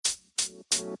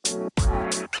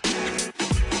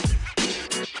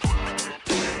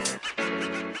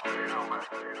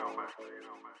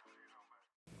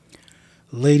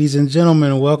Ladies and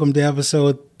gentlemen, welcome to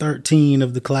episode 13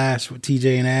 of The Clash with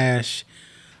TJ and Ash.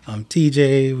 I'm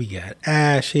TJ, we got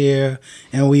Ash here,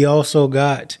 and we also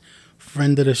got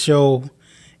friend of the show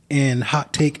and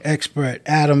hot take expert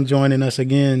Adam joining us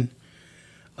again.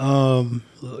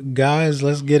 Guys,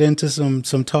 let's get into some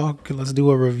talk. Let's do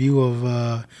a review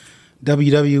of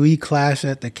WWE Clash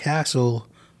at the Castle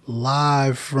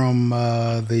live from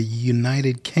the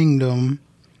United Kingdom.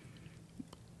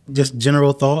 Just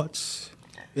general thoughts.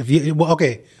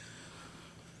 Okay,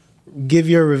 give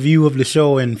your review of the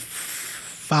show in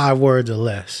 5 words or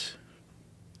less.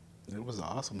 It was an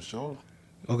awesome show.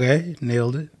 Okay,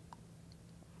 nailed it.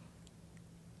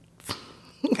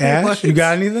 Ash, you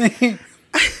got anything?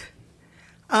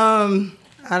 I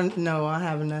don't know. I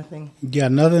have nothing. You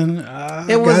got nothing?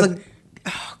 It was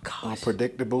oh gosh,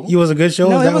 unpredictable. It was a good show?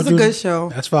 No, it was a good show.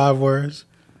 That's 5 words.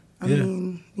 I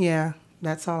mean, yeah,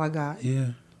 that's all I got.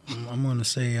 Yeah. I'm going to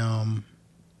say,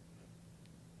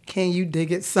 can you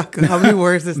dig it, sucker? How many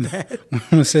words is that? I'm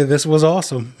going to say this was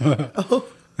awesome. Oh.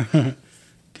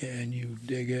 Can you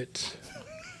dig it?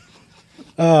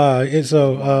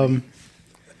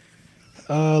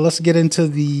 Let's get into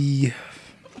the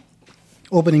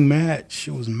opening match.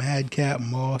 It was Madcap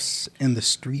Moss and the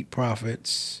Street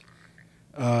Profits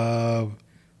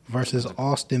versus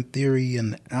Austin Theory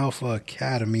and the Alpha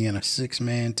Academy in a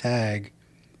 6-man tag.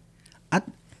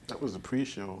 That was a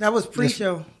pre-show. That was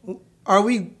pre-show. Are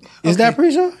we? Okay. Is that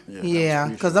pre-show? Yeah,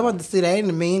 because I want to see that in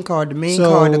the main card. The main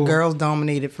card, the girls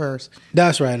dominated first.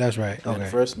 That's right. Okay. The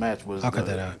first match was I'll cut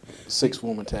that out.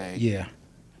 6-woman tag. Yeah.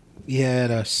 We had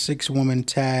a 6-woman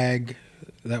tag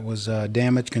that was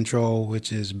Damage Control,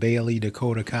 which is Bailey,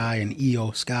 Dakota Kai, and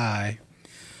Io Sky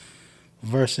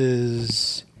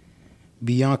versus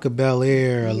Bianca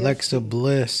Belair, yes. Alexa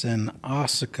Bliss, and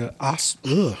Asuka.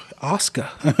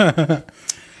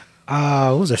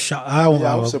 It was a shock. I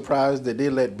was surprised that they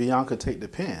let Bianca take the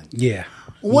pin. Yeah.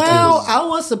 Well, I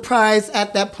was surprised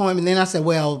at that point, and then I said,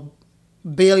 well,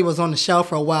 Bailey was on the shelf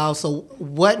for a while, so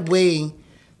what way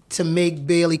to make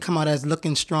Bailey come out as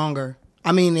looking stronger?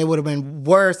 I mean, it would have been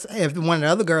worse if one of the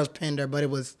other girls pinned her, but it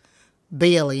was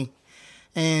Bailey.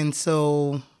 And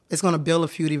so it's going to build a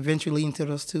feud eventually into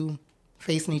those two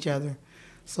facing each other.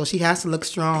 So she has to look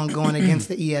strong going against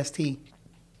the EST.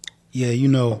 Yeah, you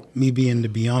know, me being the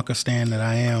Bianca stan that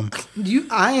I am.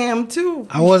 I am too.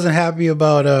 I wasn't happy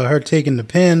about her taking the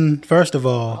pin, first of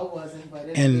all. I wasn't, but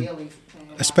it's Bailey's pin.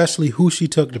 Especially who she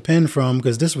took the pin from,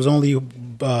 because this was only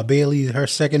Bailey, her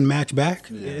second match back.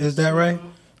 Yes. Is that right?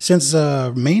 Since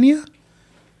Mania?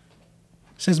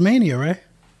 Since Mania, right?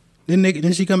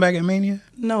 Didn't she come back at Mania?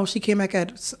 No, she came back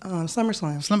at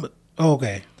SummerSlam. Oh,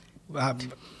 okay.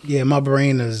 Yeah, my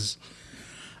brain is...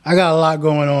 I got a lot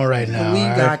going on right now. We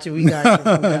got you.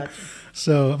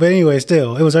 So, but anyway,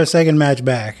 still, it was her second match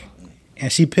back,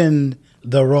 and she pinned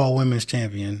the Raw Women's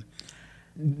Champion.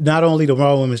 Not only the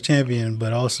Raw Women's Champion,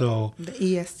 but also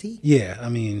the EST. Yeah, I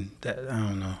mean, I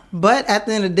don't know. But at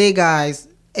the end of the day, guys,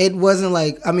 it wasn't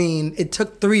like, I mean, it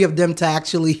took 3 of them to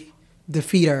actually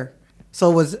defeat her,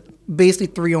 so it was basically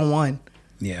 3-on-1.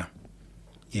 Yeah,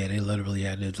 they literally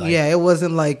had to. Yeah, it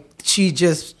wasn't like she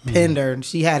just pinned her;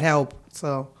 she had help.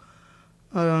 So,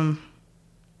 I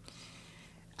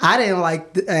didn't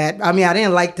like that. I mean, I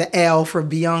didn't like the L for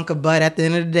Bianca, but at the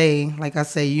end of the day, like I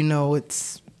say, you know,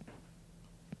 it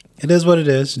is what it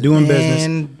is. Doing business.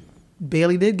 And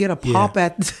Bailey did get a pop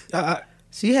at.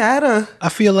 She had a. I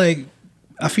feel like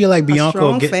Bianca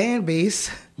strong fan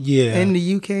base. Yeah. In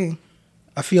the UK.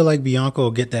 I feel like Bianca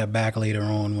will get that back later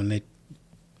on when they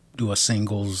do a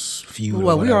singles feud.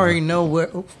 Well, we already know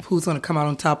who's going to come out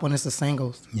on top when it's a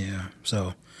singles. Yeah.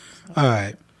 So, all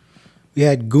right. We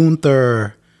had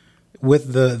Gunther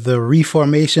with the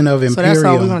reformation of Imperium. So that's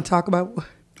all we're going to talk about?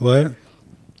 What?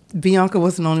 Bianca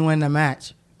wasn't the only one in the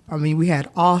match. I mean, we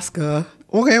had Asuka.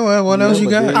 Okay, well, what else you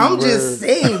got? I'm just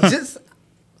saying,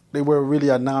 they were really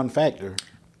a non-factor.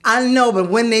 I know, but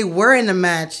when they were in the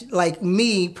match, like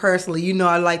me personally, you know,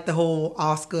 I like the whole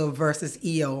Asuka versus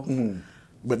Io. Mm-hmm.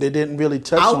 But they didn't really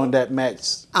touch on that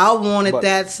match. I wanted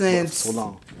that since so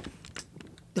long.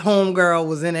 Homegirl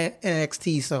was in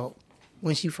NXT, so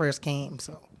when she first came,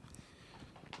 so.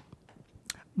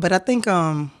 But I think,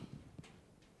 not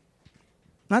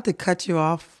to cut you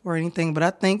off or anything, but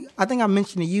I think I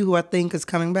mentioned to you who I think is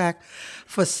coming back.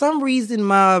 For some reason,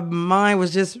 my mind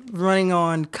was just running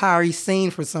on Kairi Sane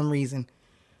for some reason.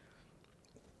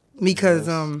 Because,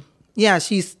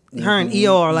 she's her and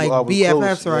Io are like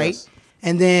BFFs, right? Yes.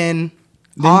 And then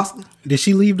did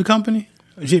she leave the company?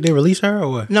 They released her or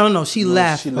what? No, she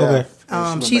left. She left.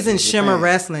 And she She's went in back to Shimmer Japan.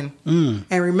 Wrestling. Mm.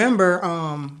 And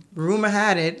remember, rumor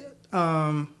had it,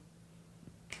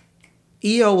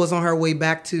 Io was on her way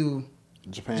back to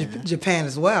Japan. Japan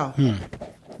as well. Hmm.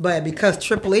 But because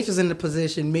Triple H is in the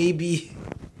position, maybe,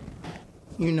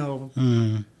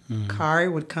 Kari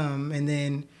would come. And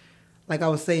then, like I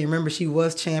was saying, remember she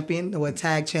was champion, or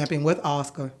tag champion with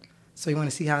Asuka. So you want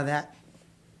to see how that...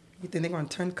 You think they're going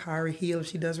to turn Kari heel if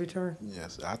she does return?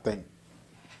 Yes, I think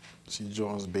she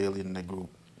joins Bailey in that group.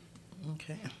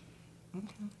 Okay.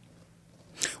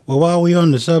 Well, while we're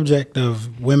on the subject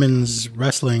of women's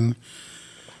wrestling,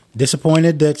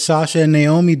 disappointed that Sasha and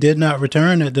Naomi did not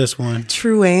return at this one.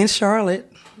 True, and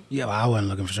Charlotte. Yeah, well, I wasn't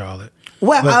looking for Charlotte.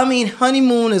 Well, But- I mean,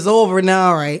 honeymoon is over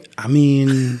now, right? I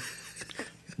mean,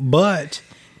 but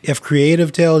if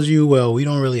creative tells you, well, we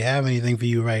don't really have anything for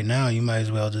you right now, you might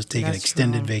as well just take an That's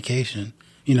extended true. vacation.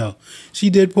 She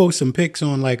did post some pics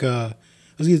on it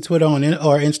was either Twitter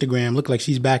or Instagram. Looked like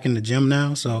she's back in the gym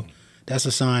now, so that's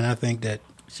a sign. I think that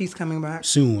She's coming back.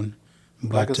 soon. I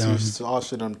But can see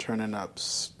Sasha them turning up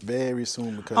very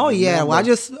soon because Oh yeah, well I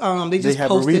remember, just they they just have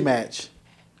posted a rematch.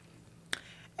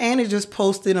 and they just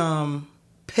posted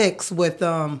pics with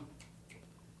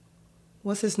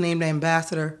what's his name, the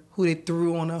ambassador who they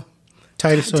threw on a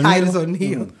Titus O'Neil. Titus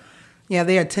O'Neil. Yeah,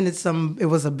 they attended it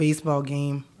was a baseball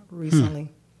game recently.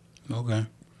 Okay.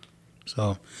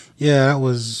 So, yeah, that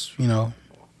was,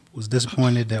 was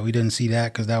disappointed that we didn't see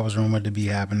that because that was rumored to be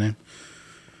happening.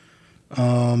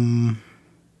 Anybody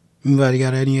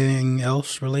got anything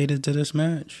else related to this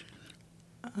match?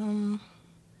 I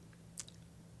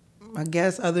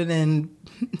guess other than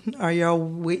are y'all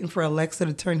waiting for Alexa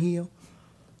to turn heel?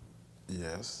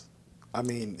 Yes, I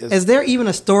mean, Is there even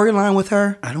a storyline with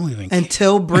her I don't even care.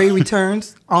 until Bray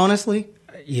returns? Honestly.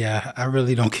 Yeah, I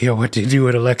really don't care what they do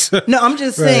with Alexa. No, I'm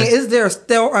just Right. saying, is there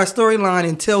still a storyline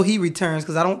until he returns?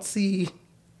 Because I don't see.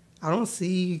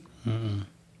 Mm-mm.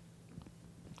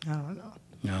 I don't know.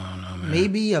 No, man.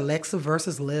 Maybe Alexa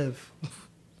versus Liv.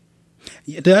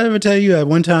 Yeah, did I ever tell you at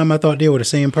one time I thought they were the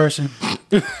same person?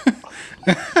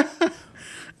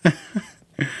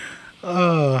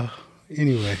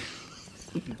 Anyway,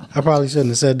 I probably shouldn't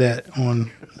have said that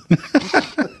on.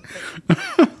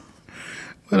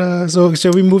 But so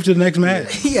shall we move to the next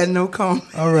match? He had no comment.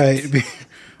 All right,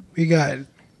 we got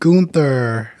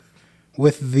Gunther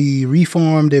with the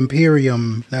reformed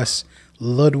Imperium. That's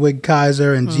Ludwig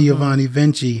Kaiser and Giovanni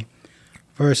Vinci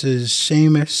versus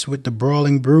Sheamus with the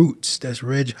Brawling Brutes. That's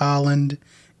Ridge Holland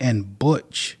and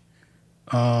Butch.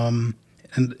 And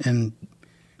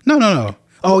no.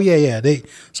 Oh yeah.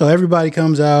 So everybody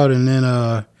comes out and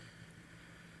then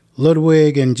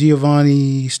Ludwig and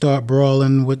Giovanni start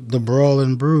brawling with the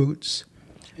Brawling Brutes.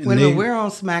 And Wait a minute, we're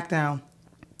on SmackDown.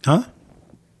 Huh?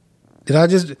 Did I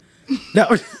just? That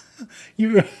was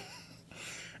you.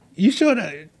 You sure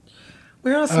that?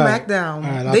 We're on right. SmackDown. All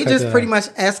right, I'll They cut just that pretty out. much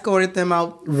escorted them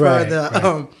out for Right, the.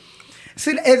 right.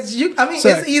 See, it's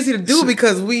it's easy to do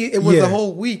because it was yeah. a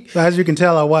whole week. So as you can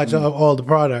tell, I watch all the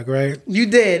product, right? You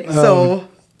did so.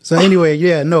 So anyway,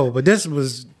 yeah, no, but this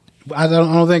was. I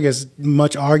don't think it's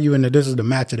much arguing that this is the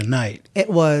match of the night. It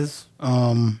was.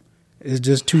 It's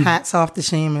just two Hats off to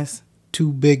Sheamus.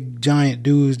 big giant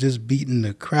dudes just beating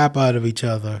the crap out of each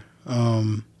other.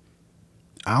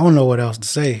 I don't know what else to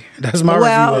say. That's my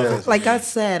Well, review of it. like I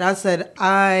said,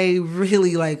 I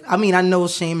really like. I mean, I know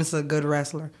Sheamus is a good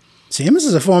wrestler. Sheamus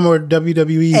is a former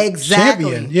WWE Exactly.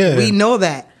 champion. Yeah, We know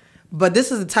that. But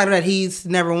this is the title that he's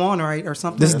never won, right? Or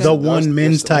something. this is like the that. one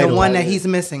men's the title. The one that he's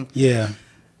missing. Yeah.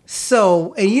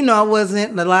 So, and I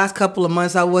wasn't, the last couple of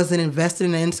months, I wasn't invested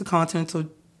in the Intercontinental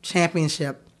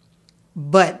Championship.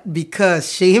 But because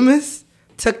Sheamus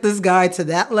took this guy to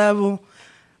that level,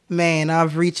 man,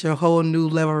 I've reached a whole new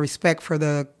level of respect for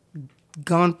the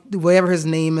whatever his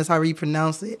name is, however you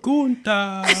pronounce it.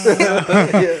 Gunther.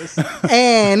 yes.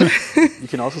 And You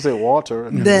can also say Walter.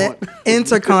 if you the want.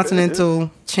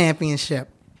 Intercontinental Championship.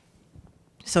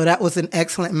 So that was an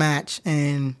excellent match,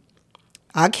 and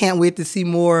I can't wait to see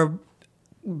more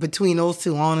between those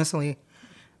two, honestly.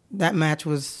 That match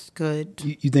was good.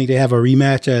 You think they have a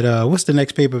rematch at what's the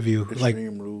next pay-per-view?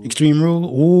 Extreme Rules. Extreme Rule?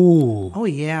 Ooh. Oh,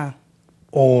 yeah.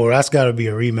 Oh, that's got to be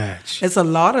a rematch. It's a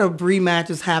lot of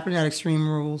rematches happening at Extreme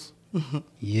Rules,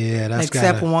 Yeah, that's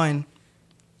except gotta, one.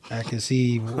 I can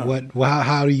see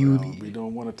how do you We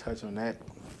don't want to touch on that.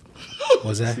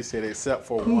 was She that? said except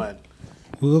for one.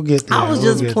 We'll get there. I was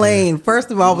We'll just get playing.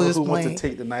 First of all, I was Who just wants playing. to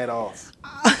take the night off?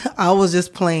 I was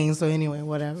just playing. So anyway,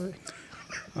 whatever. there.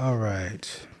 All right.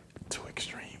 Too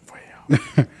extreme for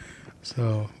you.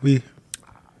 So we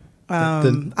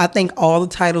I think all the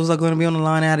titles are going to be on the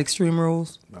line at Extreme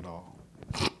Rules. Not all.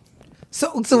 So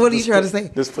what are you trying to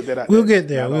say? Let's put that out We'll there. get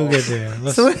there. Not We'll all. get there.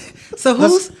 So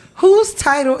whose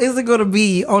title is it going to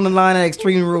be on the line at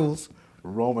Extreme Rules?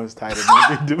 Roman's title.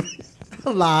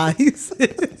 Lies.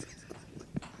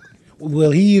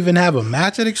 Will he even have a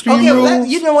match at Extreme Okay, Rules?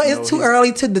 you know what? It's No, too he's-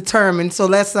 early to determine. So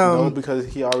let's No,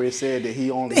 because he already said that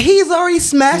he only. He's already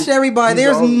smashed everybody. he's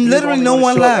There's only literally no gonna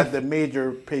one show up left. At the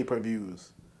major pay-per-views.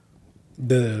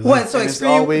 What? So And it's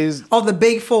Extreme? always- The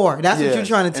big four. That's what Yes. you're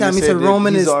trying to And tell it me. said So that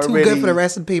Roman he's is too good already- for the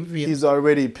rest of the pay-per-view. He's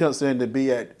already penciled in to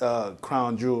be at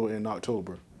Crown Jewel in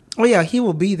October. Oh yeah, he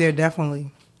will be there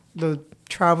definitely. The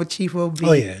tribal chief will be.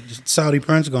 Oh yeah, just Saudi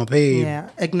Prince gonna pay Yeah,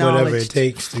 whatever it acknowledged.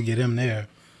 takes to get him there.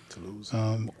 To lose.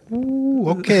 Ooh,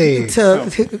 okay.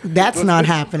 That's not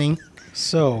happening.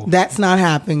 So That's not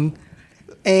happening.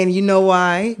 And you know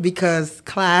why? Because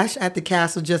Clash at the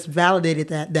Castle just validated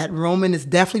that Roman is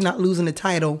definitely not losing the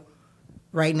title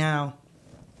right now.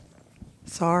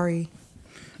 Sorry.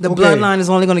 The Okay. bloodline is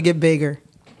only going to get bigger.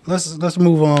 let's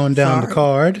move on down the Sorry.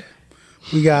 card.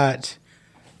 We got.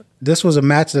 This was a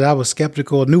match that I was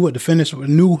skeptical. Knew what the finish.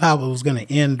 Knew how it was going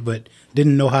to end, but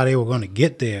didn't know how they were going to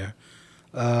get there.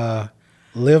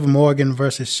 Liv Morgan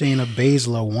versus Shayna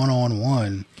Baszler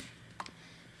 1-on-1.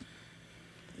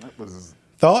 That was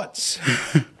Thoughts?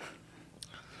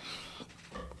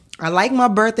 I like my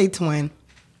birthday twin.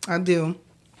 I do.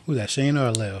 Who's that? Shayna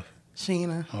or Liv?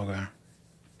 Sheena. Okay.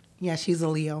 Yeah, she's a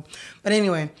Leo. But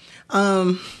anyway,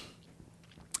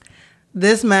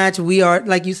 this match, we are,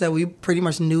 like you said, we pretty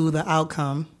much knew the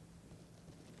outcome.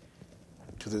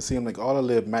 because it seemed like all the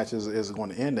live matches is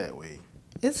going to end that way.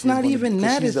 It's She's not gonna- even 'cause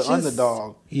that. She's It's the just,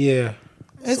 underdog. Yeah.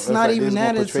 it's So not like even they're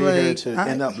that. gonna It's portray her like, to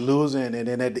end up losing, and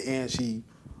then at the end she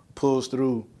pulls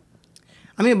through.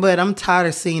 I mean, but I'm tired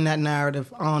of seeing that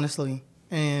narrative, honestly.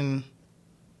 And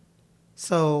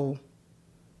so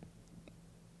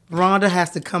Ronda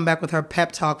has to come back with her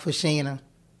pep talk for Shayna.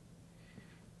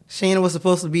 Shayna was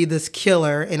supposed to be this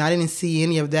killer, and I didn't see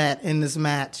any of that in this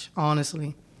match,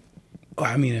 honestly. Oh,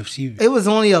 I mean, if she It was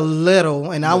only a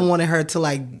little, and I wanted her to,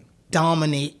 like,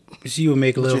 dominate. would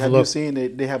make But Liv have you look. seen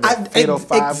that they have a fatal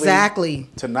five-way Exactly.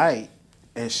 tonight,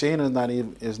 and Shayna's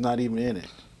not even in it.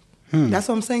 That's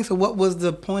what I'm saying. So what was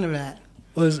the point of that?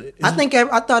 I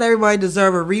I thought everybody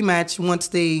deserved a rematch once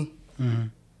they...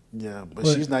 Yeah, but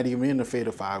But- she's not even in the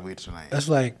fatal five-way tonight. That's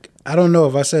like, I don't know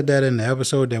if I said that in the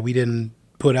episode that we didn't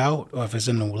put out, or if it's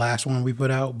in the last one we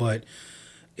put out, but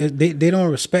they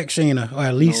don't respect Shayna, or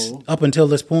at least No. up until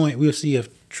this point. We'll see if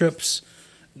Trips,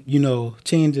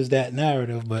 changes that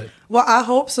narrative. But Well, I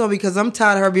hope so, because I'm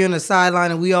tired of her being on the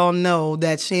sideline, and we all know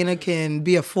that Shayna can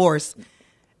be a force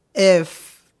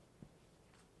if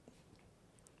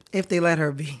they let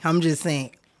her be. I'm just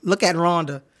saying. Look at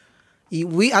Ronda.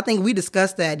 I think we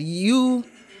discussed that.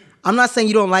 I'm not saying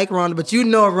you don't like Ronda, but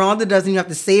Ronda doesn't even have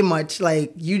to say much.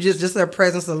 Like, you just her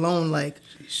presence alone, like.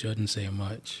 she shouldn't say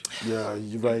much. Yeah,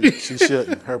 you're right. She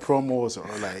shouldn't. Her promos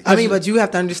are like. I mean, but you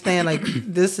have to understand, like,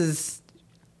 this is,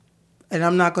 and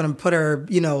I'm not going to put her,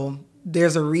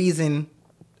 there's a reason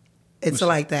it's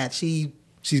like that. She's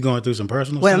going through some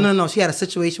personal Well, stuff. no, she had a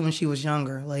situation when she was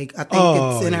younger. Like, I think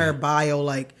Oh, it's in yeah. her bio,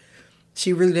 like,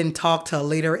 she really didn't talk to a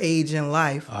later age in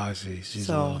life. Oh, I see. She's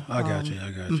So, I got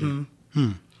you.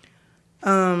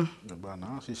 By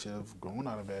now, she should have grown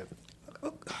out of that.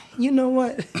 You know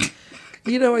what?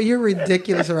 You're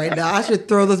ridiculous right now. I should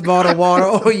throw this bottle of water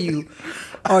on you.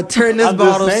 Or turn this I'm just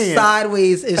bottle saying.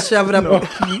 sideways and shove it up.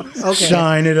 Okay.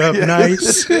 Shine it up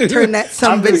nice. Turn that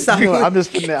some bitch sideways. I'm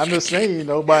just saying,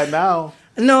 by now.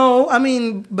 No, I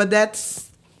mean, but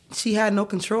she had no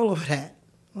control over that.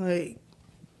 Like,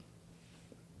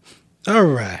 All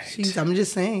right. I'm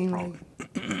just saying. Like,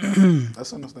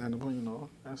 That's understandable,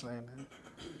 That's saying that.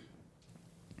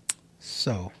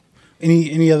 So,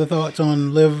 any other thoughts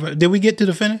on Liv? Did we get to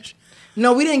the finish?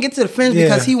 no, we didn't get to the finish Yeah.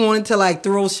 because he wanted to, like,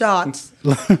 throw shots.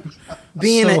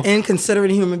 Being So- an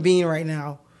inconsiderate human being right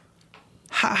now.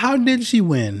 How did she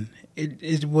win?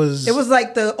 It was. It was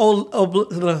like the old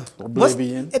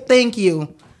Oblivion. Thank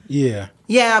you. Yeah.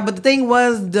 Yeah, but the thing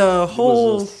was the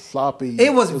whole. It was sloppy.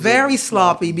 It was very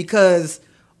sloppy because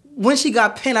when she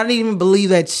got pinned, I didn't even believe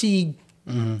that she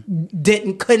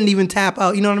couldn't even tap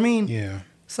out. You know what I mean? Yeah.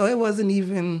 So it wasn't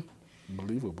even.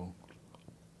 Believable.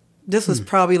 This was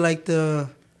probably like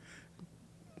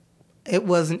it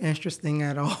wasn't interesting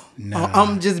at all. Nah.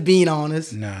 I'm just being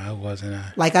honest. Nah, it wasn't.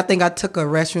 Like, I think I took a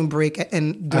restroom break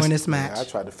during this match. I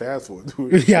tried to fast forward through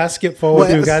it. Yeah, I skipped forward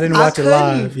Well, through. I didn't watch it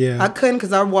couldn't. live. Yeah. I couldn't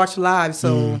because I watched live,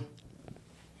 so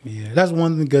Yeah, that's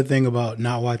one good thing about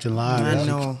not watching live. I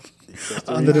know.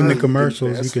 Other than the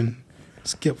commercials, you can.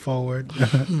 skip forward.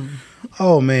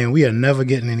 Oh man, we are never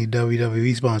getting any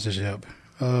WWE sponsorship.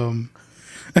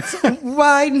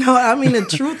 Why? No, I mean the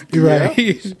truth. You're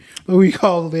right. We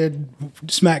call their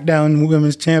SmackDown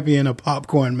Women's Champion a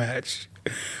popcorn match.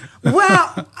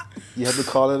 Well, You have to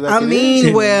call it like I it mean,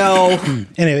 is. well, And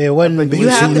it wasn't. you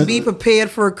have to be prepared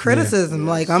for criticism.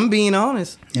 Like, I'm being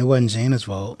honest. It wasn't Shayna's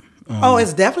fault. Oh,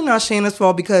 it's definitely not Shayna's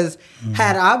fault because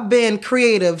had I been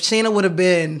creative, Shayna would have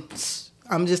been,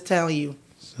 I'm just telling you,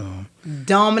 So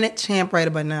dominant champ right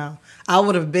about now. I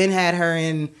would have had her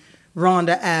in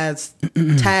Ronda as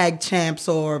tag champs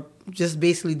or just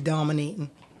basically dominating.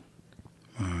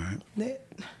 all right.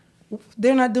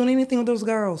 They're not doing anything with those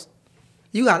girls.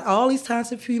 You got all these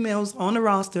talented females on the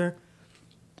roster.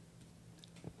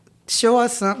 Show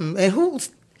us something. And who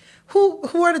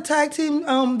are the tag team,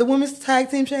 the women's tag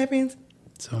team champions?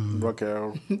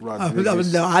 Raquel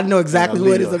Rodriguez. No, I know exactly And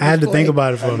who it is. Aliyah. I had to think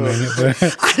about it for a minute.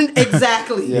 But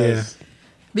Exactly. Yes.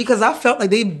 Because I felt like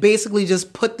they basically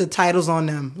just put the titles on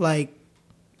them. Like,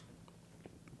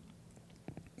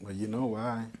 Well, you know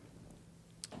why?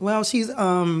 well,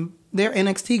 they're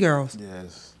NXT girls.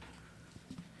 Yes.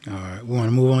 all right, we want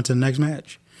to move on to the next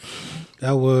match.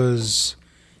 That was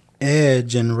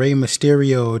Edge and Rey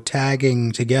Mysterio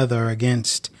tagging together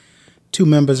against two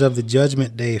members of the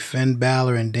Judgment Day, Finn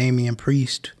Balor and Damian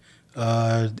Priest.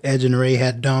 Edge and Rey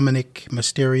had Dominic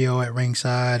Mysterio at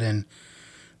ringside, and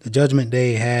the Judgment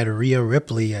Day had Rhea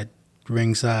Ripley at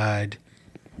ringside.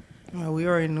 Well, we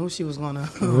already knew she was gonna.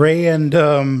 Rey and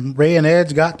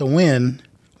Edge got the win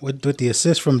with the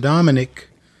assist from Dominic,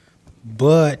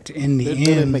 but in the It end,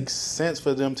 didn't make sense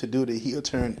for them to do the heel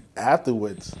turn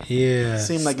afterwards. yeah, It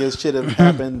seemed like it should have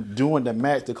happened during the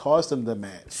match to cost them the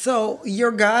match. So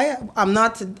your guy, I'm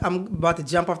about to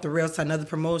jump off the rails to another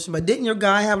promotion, but didn't your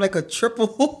guy have like a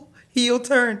triple heel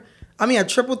turn? I mean, a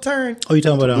triple turn. Oh, you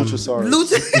talking about Luchasaurus.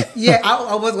 Lucha. Yeah,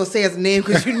 I was gonna say his name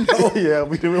because you know. Yeah,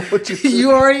 we didn't want you to.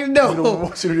 You already We don't know.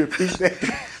 want you to repeat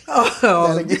that.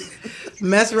 Oh,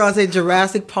 mess around, say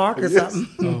Jurassic Park or Yes.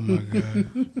 something. Oh my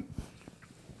god.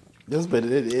 Yes, but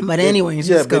But anyways,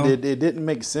 yeah, just but go. it didn't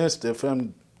make sense to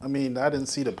him. I mean, I didn't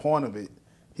see the point of it.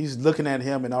 He's looking at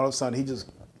him, and all of a sudden, he just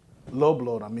low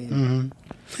blowed. I mean,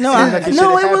 No, Seems like it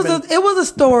should've happened. it was a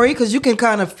story because you can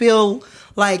kind of feel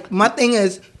like my thing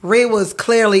is Ray was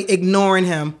clearly ignoring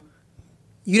him.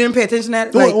 You didn't pay attention to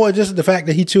that, like, or just the fact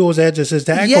that he chose Edge as his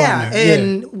tag yeah. partner.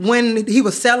 And when he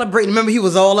was celebrating, remember he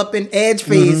was all up in Edge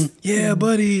face. Yeah,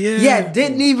 buddy. Yeah. Yeah,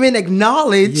 didn't even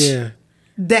acknowledge Yeah.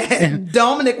 that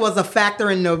Dominic was a factor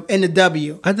in the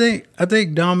W. I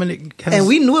think Dominic has, And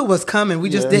we knew it was coming. We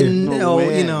just Yeah. didn't No know,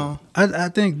 way. you know. I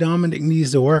think Dominic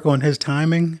needs to work on his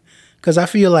timing because I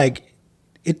feel like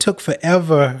it took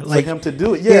forever. Like him to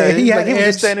do it. Yeah, he had he was Edge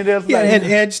just standing there He like- had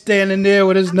Edge standing there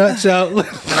with his nuts out. and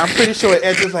I'm pretty sure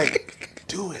Edge was like,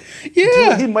 "Do it." Yeah.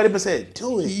 Do it. He might have said,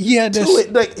 "Do it." Yeah, do that's-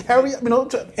 it. Like hurry up, you know.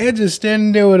 Edge is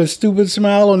standing there with a stupid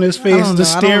smile on his I face, don't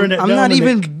just know. staring at I'm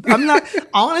Dominic.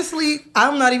 honestly,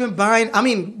 I'm not even buying. I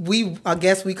mean, I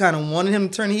guess we kind of wanted him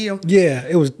to turn heel. Yeah,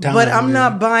 it was time. But I'm man.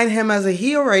 not buying him as a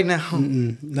heel right now.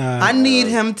 Nah, I need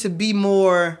him to be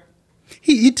more.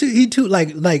 he too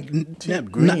like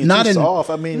Green, not in soft.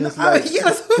 I mean, it's like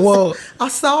well a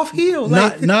soft heel.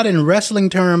 Like, not in wrestling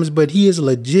terms, but he is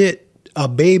legit a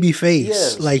baby face.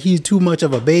 Yes. Like he's too much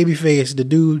of a baby face. The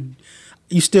dude,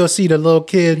 you still see the little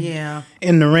kid Yeah.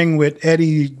 in the ring with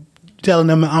Eddie telling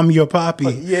him, "I'm your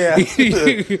poppy." Yeah.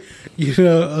 You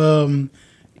know,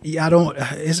 yeah, I don't.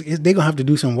 They're gonna have to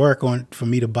do some work for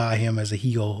me to buy him as a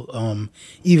heel.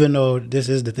 Even though this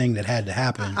is the thing that had to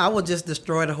happen. I would just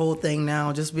destroy the whole thing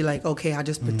now. Just be like, okay, I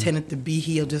just pretended to be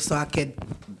heel just so I could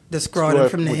destroy them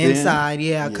from the within. inside.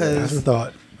 Yeah, That's because a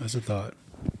thought. That's a thought.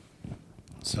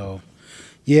 So,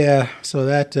 yeah. So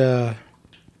that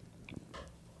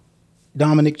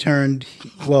Dominic turned.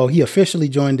 Well, he officially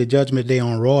joined the Judgment Day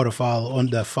on Raw on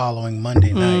the following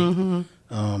Monday night.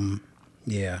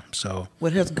 Yeah. So,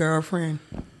 with his girlfriend.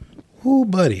 ooh,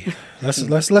 buddy.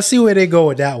 Let's see where they go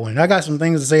with that one. I got some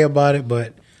things to say about it,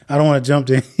 but I don't want to jump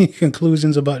to any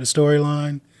conclusions about the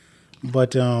storyline.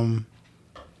 But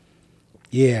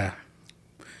yeah.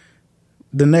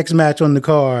 The next match on the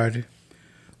card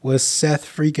was Seth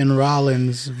freaking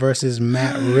Rollins versus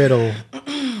Matt Riddle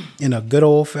in a good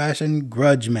old fashioned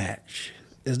grudge match.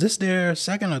 Is this their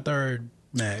second or third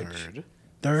match?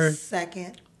 Third.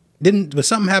 Second, But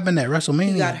something happened at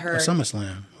WrestleMania He got or hurt.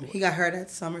 SummerSlam. he got hurt at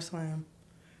SummerSlam.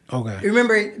 Okay.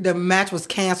 Remember, the match was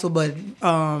canceled, but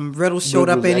Riddle showed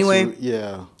up was anyway actually-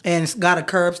 yeah. and got a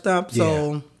curb stomp.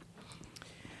 So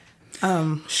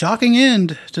Shocking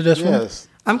end to this one. Yes.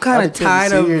 I'm kind I of couldn't tired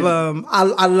see of. it.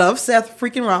 I love Seth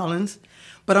freaking Rollins,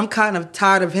 But I'm kind of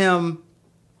tired of him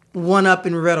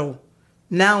one-upping Riddle.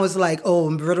 Now it's like, oh,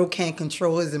 Riddle can't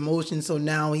control his emotions, so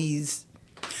now he's...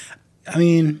 I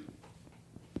mean...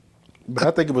 But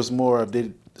I think it was more of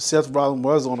Seth Rollins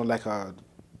was on like a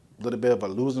little bit of a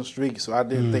losing streak, so I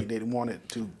didn't think they wanted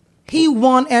to. He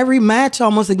won every match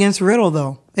almost against Riddle,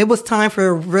 though. It was time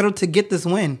for Riddle to get this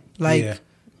win. Like,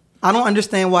 I don't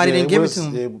understand why they didn't give it to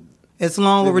him. It's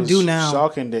long overdue now. It's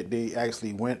shocking that they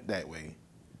actually went that way.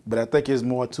 But I think it's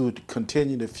more to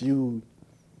continue the feud.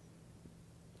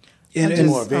 And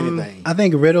more of anything. I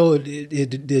think Riddle,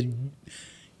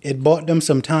 it bought them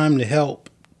some time to help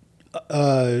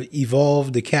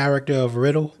evolve the character of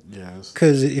Riddle. Yes.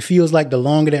 Because it feels like the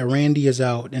longer that Randy is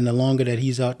out and the longer that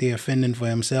he's out there fending for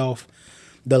himself,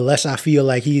 the less I feel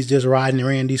like he's just riding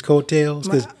Randy's coattails.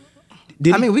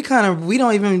 We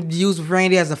don't even use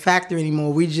Randy as a factor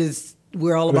anymore.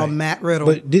 We're all about Matt Riddle.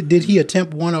 But did he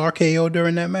attempt one RKO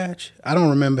during that match? I don't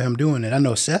remember him doing it. I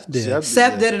know Seth did.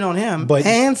 Seth did it on him.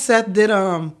 And Seth did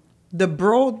the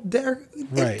bro there.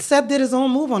 Right. Seth did his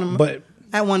own move on him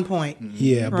at one point.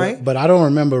 Yeah, right? but I don't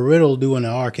remember Riddle doing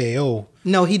an RKO.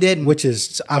 No, he didn't. Which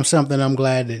is something I'm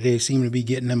glad that they seem to be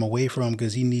getting him away from,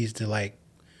 because he needs to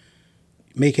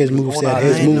make his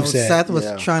moveset. Seth was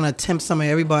trying to attempt some of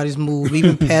everybody's move,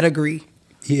 even pedigree.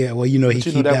 Yeah, well,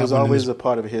 that was always a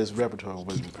part of his repertoire,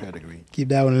 was the pedigree. Keep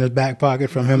that one in his back pocket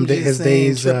from him. His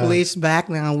days. Triple H back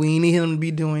now. We need him to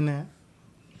be doing that.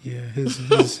 Yeah,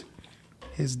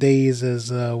 his days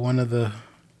as one of the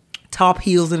top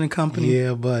heels in the company.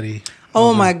 Yeah, buddy.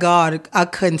 Oh my God, I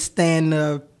couldn't stand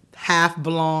the half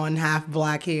blonde, half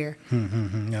black hair.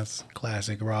 That's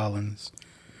classic Rollins.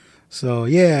 So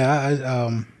yeah,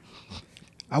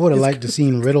 I would have liked to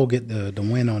seen Riddle get the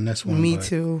win on this one. Me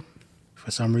too. For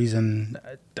some reason,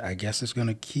 I guess it's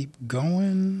gonna keep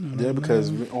going. Yeah, because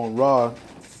on Raw,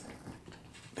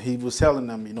 he was telling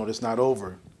them, it's not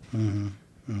over. Mm-hmm.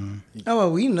 Mm-hmm. Oh,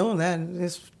 well, we know that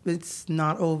it's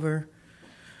not over,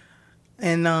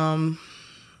 and I'm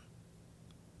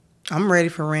ready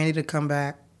for Randy to come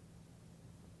back.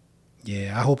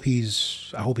 Yeah, I hope he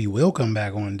will come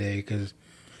back one day, because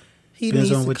he needs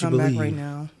to come back right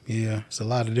now. Yeah, it's a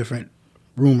lot of different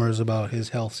rumors about his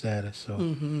health status. So.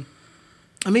 Mm-hmm.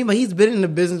 I mean, but he's been in the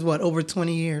business, over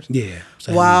 20 years? Yeah.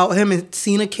 So while him and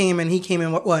Cena came in, he came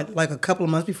in, like a couple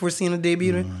of months before Cena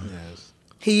debuted? Mm-hmm. Yes.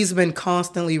 He's been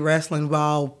constantly wrestling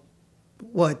while,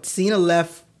 Cena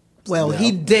left. Well,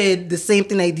 he did the same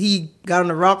thing that he got on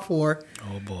The Rock for.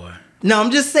 Oh, boy. No, I'm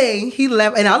just saying, he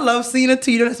left, and I love Cena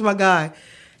too, that's my guy.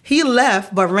 He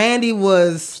left, but Randy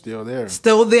was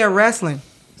still there wrestling.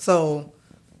 So,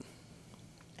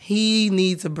 he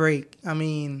needs a break. I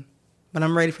mean... But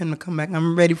I'm ready for him to come back.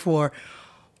 I'm ready for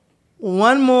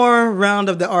one more round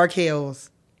of the RKOs.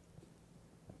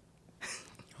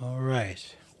 All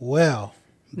right. Well,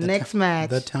 next match.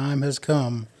 The time has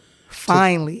come.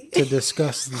 Finally. To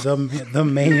discuss the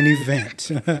main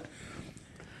event.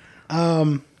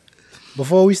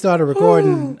 Before we started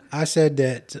recording, I said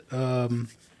that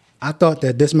I thought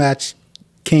that this match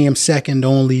came second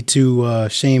only to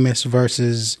Sheamus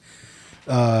versus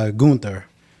Gunther.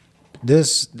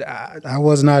 I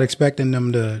was not expecting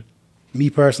them to, me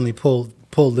personally, pull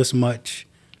this much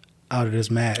out of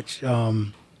this match. I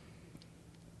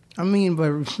mean, but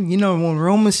when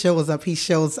Roman shows up, he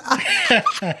shows up.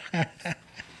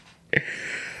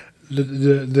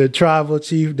 the tribal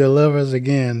chief delivers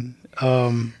again.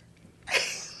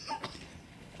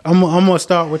 I'm gonna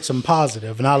start with some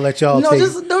positive, and I'll let y'all. I'm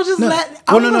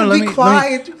gonna be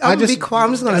quiet. I'm just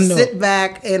gonna sit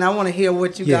back, and I want to hear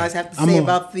what you guys have to say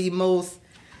about the most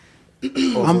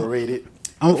overrated.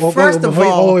 First of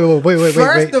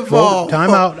all,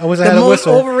 time out. I the most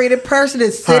overrated person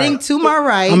is sitting to my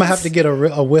right. I'm gonna have to get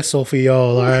a whistle for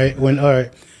y'all. All right, all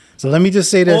right. So let me just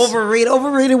say this.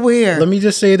 Overrated where? Let me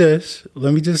just say this,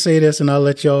 and I'll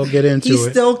let y'all get into it.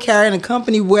 He's still carrying a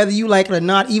company, whether you like it or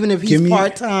not, even if he's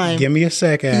part-time. Give me a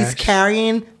sec, Ash. He's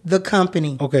carrying the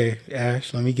company. Okay,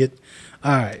 Ash, let me get...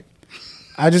 All right.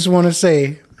 I just want to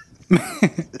say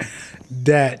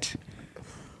that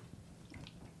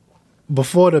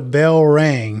before the bell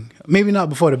rang, maybe not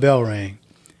before the bell rang,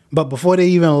 but before they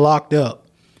even locked up,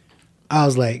 I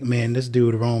was like, man, this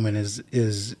dude Roman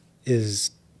is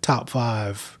top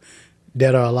 5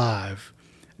 dead or alive.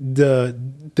 The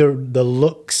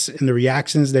looks and the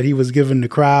reactions that he was giving the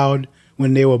crowd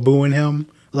when they were booing him,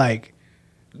 like,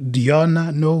 do y'all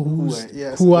not know who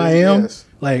I am? Yes.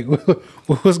 Like,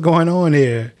 what's going on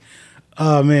here?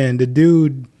 Oh man, the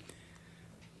dude,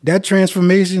 that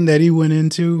transformation that he went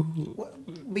into.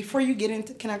 Before you get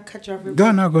into, can I cut you off? Go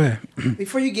ahead.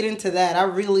 Before you get into that, I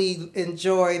really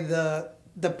enjoy the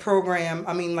the program.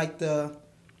 I mean, like the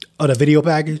video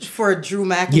package for Drew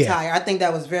McIntyre. Yeah. I think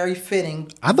that was very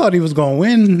fitting. I thought he was gonna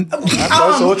win. I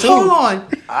thought so too. Hold on.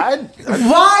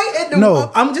 Why?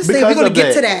 No, I'm just saying we're gonna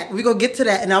get to that. We're gonna get to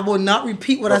that, and I will not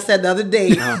repeat what I said the other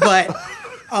day. But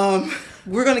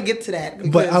we're gonna get to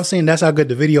that. But I was saying that's how good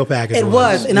the video package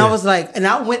was. And I was like, and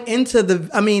I went into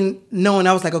knowing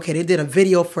I was like, okay, they did a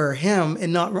video for him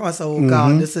and not Raw. So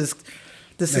God, this is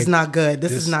not good.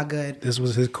 This is not good. This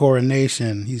was his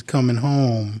coronation. He's coming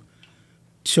home,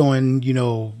 showing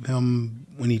him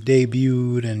when he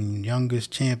debuted and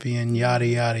youngest champion, yada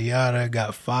yada yada,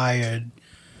 got fired,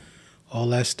 all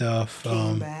that stuff.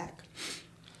 Came back.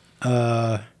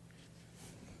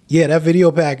 Yeah, that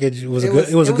video package was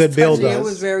a good build up. It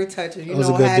was very touching. It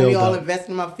had me all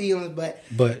invested in my feelings, but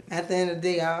at the end of the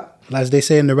day, as they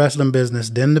say in the wrestling business,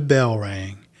 then the bell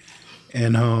rang,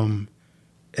 and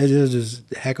it was just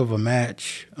a heck of a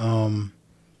match. You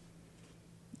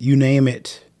name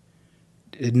it,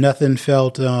 nothing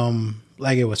felt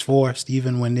like it was forced.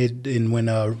 Even when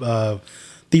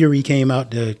Theory came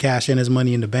out to cash in his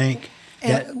Money in the Bank.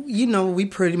 And we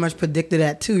pretty much predicted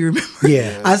that too. You remember?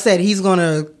 Yeah. I said he's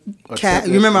gonna.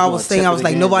 Remember, I was saying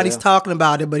like nobody's talking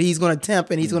about it, but he's gonna tempt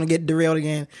and he's gonna get derailed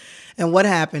again. And what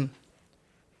happened?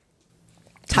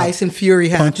 Tyson Fury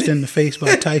happened. Punched in the face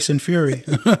by Tyson Fury.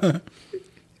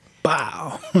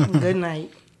 Bow. Good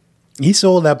night. He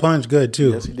sold that punch good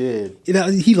too. Yes, he did.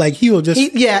 He will just.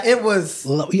 It was.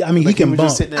 I mean, he can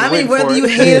bump. Whether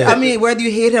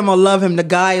you hate him or love him, the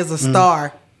guy is a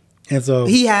star. And so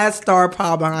he has star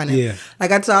power behind him. Yeah.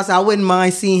 Like I told you, I wouldn't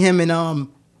mind seeing him and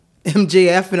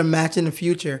MJF in a match in the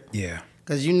future. Yeah.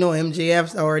 Because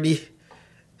MJF's already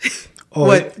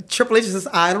Triple H is his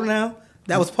idol now.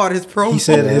 That was part of his promo. He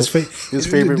said his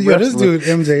favorite wrestler. This dude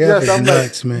MJF is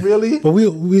nuts, man. Really? But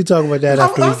we'll talk about that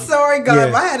after. I'm sorry,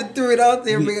 God. Yeah. I had to throw it out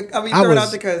there. Throw it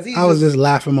out there because I was just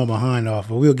laughing my behind off,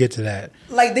 but we'll get to that.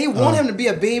 Like they want him to be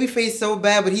a babyface so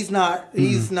bad, but he's not.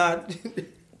 He's not.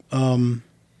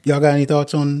 Y'all got any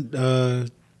thoughts on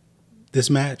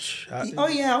this match? Oh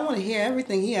yeah, I want to hear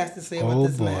everything he has to say about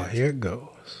this match. Oh boy, here it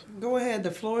goes. Go ahead, the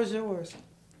floor is yours,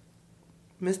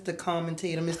 Mr.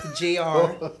 Commentator, Mr.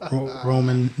 JR.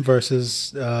 Roman versus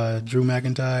Drew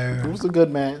McIntyre. It was a good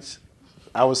match.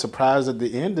 I was surprised at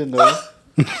the ending though.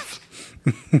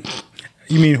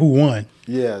 You mean who won?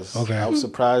 Yes. Okay. I was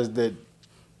surprised that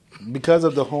because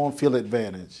of the home field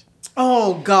advantage.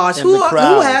 Oh gosh, who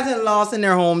hasn't lost in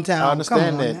their hometown? I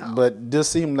understand that, but this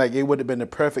seemed like it would have been the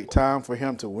perfect time for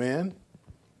him to win.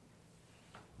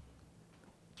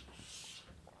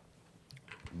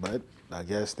 But I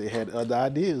guess they had other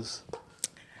ideas.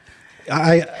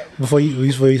 Before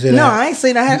you say that. No, I ain't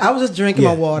saying that. I was just drinking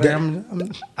my water.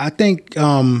 I think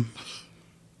I'm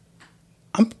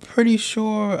pretty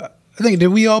sure. I think did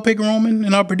we all pick Roman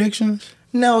in our predictions?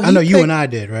 No, I know you and I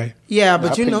did, right? Yeah,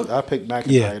 but I picked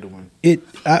McIntyre to win.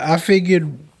 I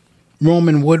figured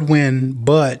Roman would win,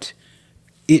 but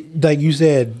it like you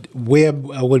said, where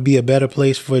would be a better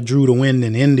place for Drew to win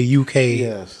than in the UK?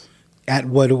 Yes. At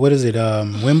what is it?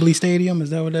 Wembley Stadium? Is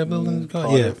that what that building is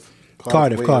called?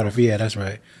 Cardiff. Yeah, that's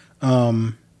right.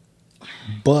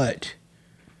 But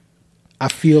I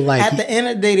feel like at the end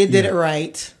of the day, they did it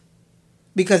right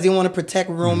because they want to protect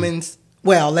Roman's.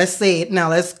 Well, let's say it now.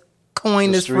 Let's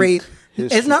coin this phrase.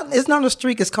 It's not a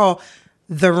streak. It's called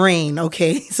the reign.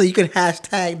 Okay, so you can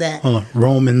hashtag that. Hold on.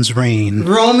 Roman's reign.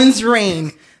 Roman's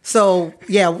reign. So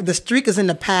yeah, the streak is in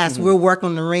the past. We're working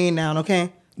on the reign now.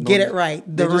 Okay, get it right.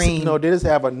 The reign. They just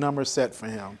have a number set for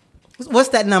him. What's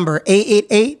that number?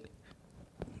 888.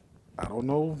 I don't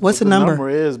know what's what the number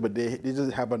is, but they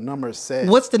just have a number set.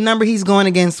 What's the number he's going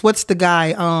against? What's the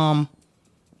guy?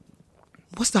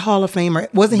 What's the Hall of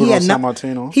Famer? Wasn't he at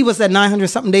he was at 900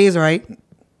 something days, right?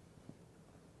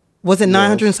 Was it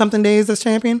 900 and something days as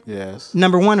champion? Yes.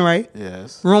 Number 1, right?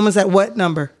 Yes. Roman's at what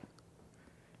number?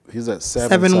 He's at 7.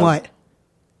 7 what?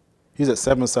 He's at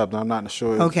 7 something. I'm not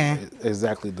sure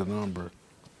exactly the number.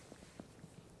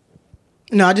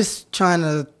 No, I'm just trying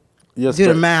to do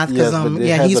the math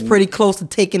because he's pretty close to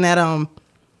taking that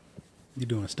You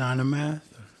doing Steiner math?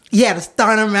 Yeah, the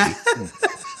Steiner math.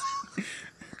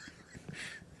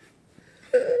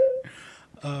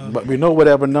 But we know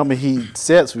whatever number he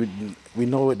sets, we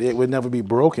know it would never be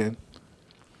broken.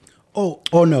 Oh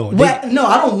no! No,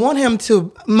 I don't want him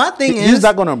to. My thing is, he's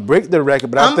not going to break the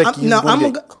record, but I think he's going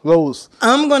to get close.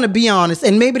 I'm going to be honest,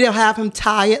 and maybe they'll have him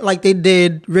tie it like they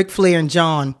did Ric Flair and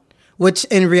John, which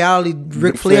in reality,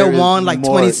 Ric Flair won like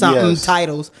 20-something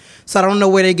titles. So I don't know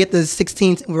where they get the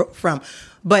 16 from.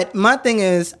 But my thing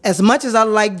is, as much as I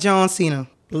like John Cena,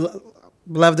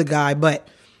 love the guy, but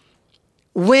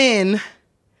when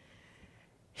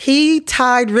He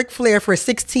tied Ric Flair for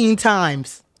 16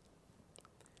 times.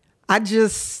 I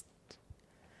don't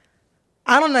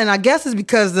know, and I guess it's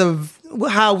because of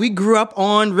how we grew up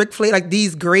on Ric Flair, like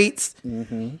these greats.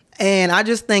 Mm-hmm. And I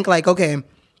just think like, okay,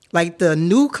 like the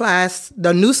new class,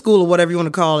 the new school or whatever you want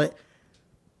to call it,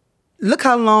 look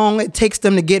how long it takes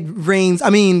them to get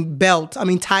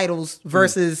titles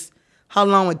versus how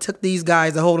long it took these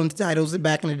guys to hold on to titles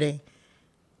back in the day.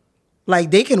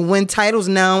 Like they can win titles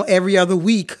now every other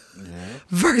week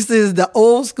versus the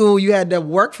old school, you had to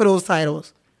work for those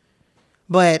titles.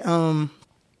 But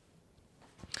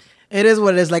it is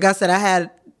what it is. Like I said,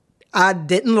 I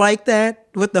didn't like that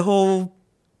with the whole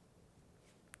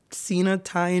Cena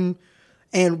tying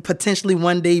and potentially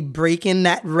one day breaking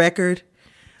that record.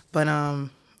 But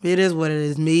it is what it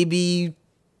is. Maybe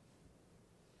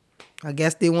I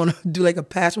guess they want to do like a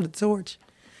pass with the torch.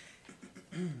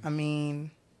 I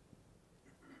mean,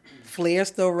 Flair's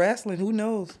still wrestling. Who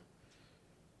knows?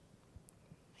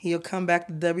 He'll come back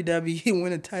to WWE and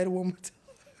win a title one more time.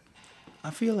 I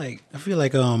feel like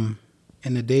in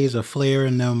the days of Flair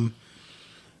and them,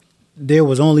 there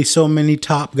was only so many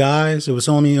top guys. There was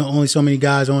only so many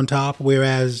guys on top.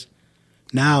 Whereas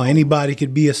now anybody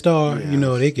could be a star. Yes. You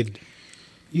know, they could.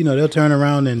 You know, they'll turn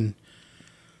around and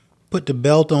put the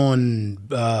belt on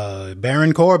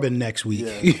Baron Corbin next week.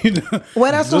 Yeah. You know?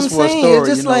 Well, that's what I'm saying. It's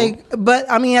just like, but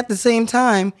I mean, at the same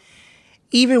time,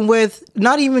 even with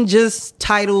not even just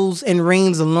titles and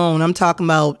reigns alone, I'm talking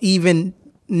about even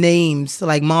names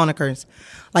like monikers.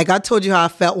 Like I told you how I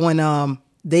felt when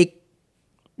they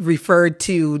referred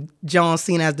to John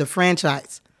Cena as the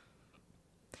franchise.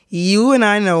 You and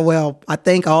I know, well, I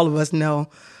think all of us know,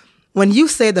 when you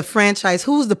say the franchise,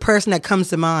 who's the person that comes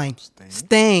to mind?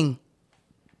 Sting.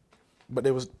 But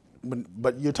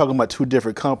you're talking about two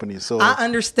different companies, so I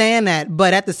understand that,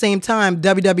 but at the same time,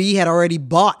 WWE had already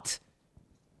bought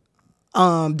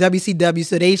WCW,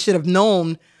 so they should have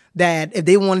known that if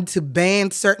they wanted to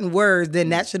ban certain words, then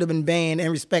that should have been banned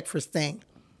in respect for Sting.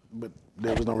 But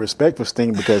there was no respect for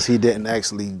Sting because he didn't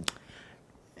actually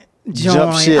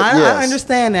jump ship. I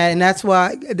understand that, and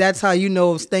that's how you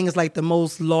know Sting is like the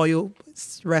most loyal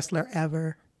wrestler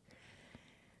ever.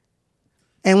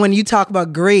 And when you talk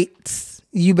about greats,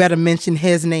 you better mention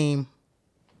his name.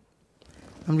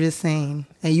 I'm just saying,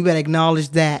 and you better acknowledge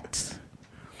that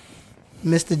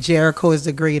Mr. Jericho is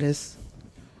the greatest.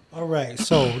 All right.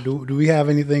 So, do we have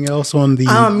anything else on the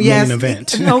main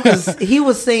event? No, because he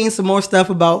was saying some more stuff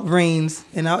about Reigns,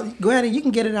 and go ahead and you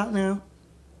can get it out now.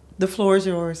 The floor is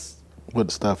yours.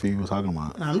 What stuff he was talking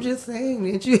about? I'm just saying,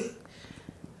 didn't you?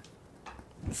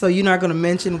 So you're not going to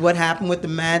mention what happened with the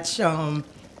match?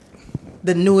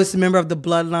 The newest member of the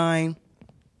Bloodline.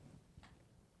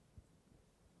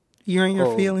 You're in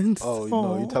your feelings. Oh,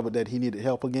 no, you talking about that he needed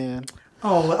help again?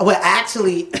 Oh, well,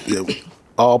 actually,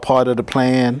 all part of the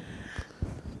plan.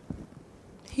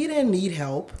 He didn't need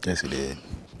help. Yes, he did.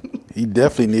 He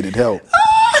definitely needed help.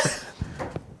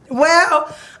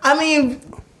 Well, I mean,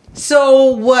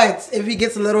 so what if he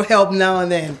gets a little help now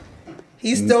and then?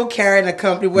 He's still carrying a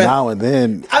company with. Now and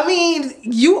then. I mean,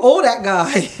 you owe that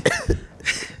guy.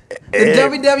 The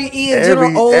WWE in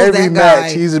general owes that guy. Every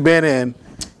match he's been in,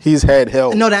 he's had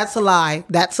help. No, that's a lie.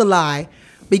 That's a lie.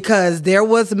 Because there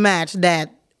was a match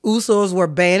that Usos were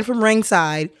banned from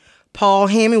ringside. Paul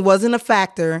Heyman wasn't a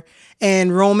factor.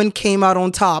 And Roman came out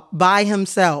on top by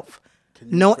himself.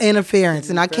 No interference.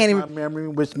 And I can't even remember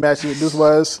which match this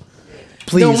was.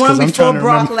 Please, the one before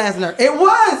Brock remember. Lesnar. It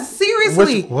was.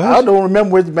 Seriously. I don't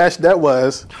remember which match that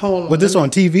was. Hold on. Was this on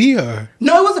TV or?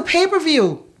 No, it was a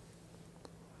pay-per-view.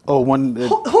 Oh, one.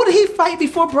 Who did he fight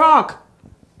before Brock?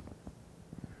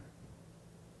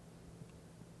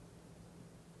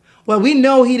 Well, we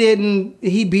know he didn't.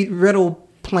 He beat Riddle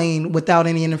plain without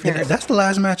any interference. Yeah, that's the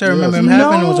last match I remember him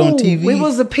having. It was on TV. It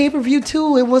was a pay-per-view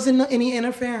too. It wasn't any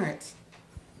interference.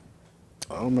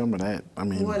 I don't remember that. I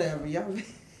mean, whatever, y'all.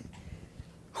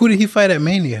 Who did he fight at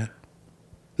Mania?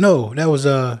 No, that was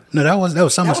SummerSlam. That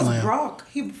was Brock.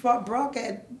 He fought Brock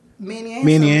at Mania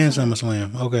and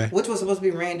SummerSlam. Okay. Which was supposed to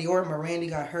be Randy Orton, but Randy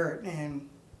got hurt, and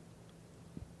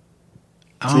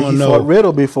I don't know. He fought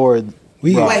Riddle before.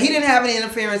 Well, he didn't have any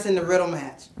interference in the Riddle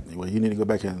match. Well, you need to go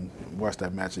back and watch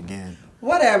that match again.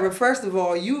 Whatever. First of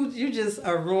all, you're just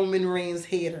a Roman Reigns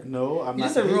hater. No, I'm not. You're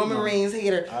just a Roman Reigns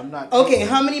hater. I'm not. Okay,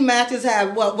 how many matches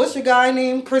have what's your guy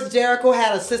name? Chris Jericho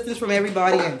had assistance from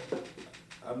everybody in.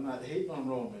 I'm not hating on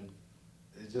Roman.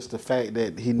 It's just the fact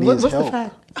that he needs what's help. The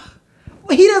fact?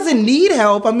 Well, he doesn't need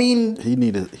help. I mean,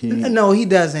 No, he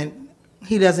doesn't.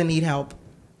 He doesn't need help.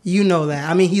 You know that.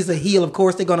 I mean, he's a heel. Of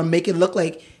course, they're gonna make it look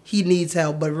like he needs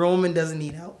help, but Roman doesn't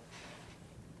need help.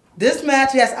 This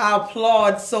match, yes, I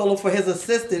applaud Solo for his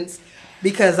assistance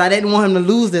because I didn't want him to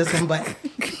lose this one, but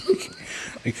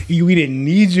We didn't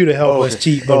need you to help us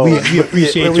cheat, but we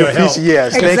appreciate your help.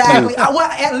 Yes, exactly. thank you.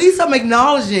 Well, at least I'm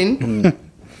acknowledging.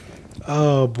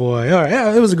 Oh boy! All right,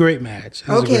 yeah, it was a great match.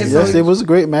 Okay, so- Yes, it was a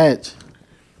great match.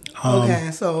 Okay,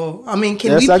 so I mean,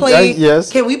 can Yes, we play?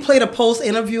 yes. Can we play the post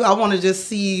interview? I want to just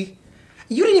see.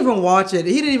 You didn't even watch it.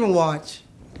 He didn't even watch.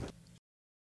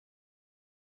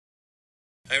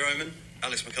 Hey Roman,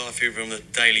 Alex McCarthy from the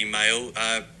Daily Mail.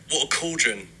 What a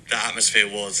cauldron that atmosphere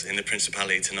was in the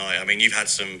Principality tonight. I mean, you've had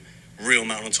some real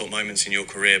mountaintop moments in your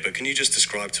career, but can you just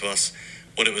describe to us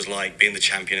what it was like being the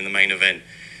champion in the main event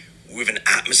with an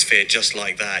atmosphere just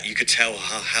like that? You could tell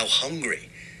how hungry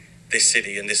this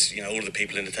city and this, all of the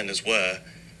people in attendance were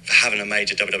for having a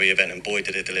major WWE event, and boy,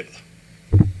 did it deliver.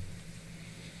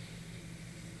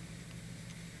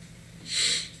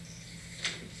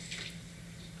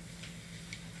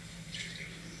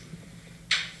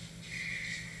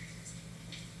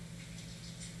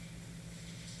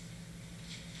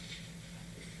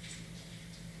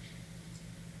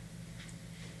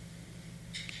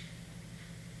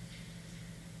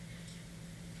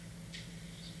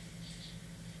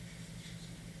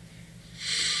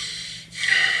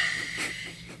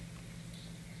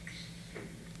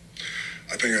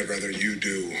 I think I'd rather you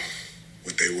do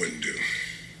what they wouldn't do.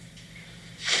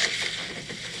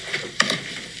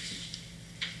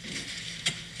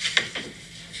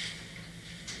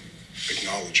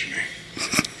 Acknowledge me.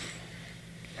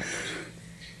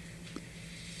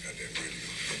 Goddamn right you.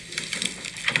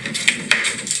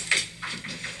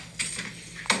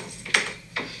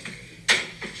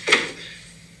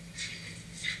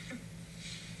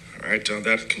 All right,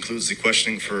 that concludes the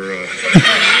questioning for.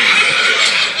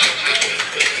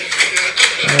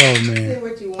 Oh man!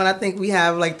 What you want? I think we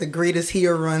have like the greatest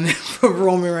heel run for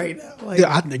Roman right now.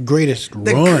 Like, The greatest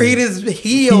the run, greatest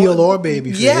heel or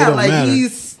baby. Yeah, it don't like matter.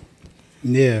 he's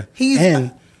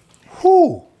and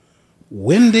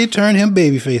when they turn him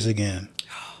babyface again?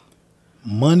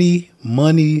 Money.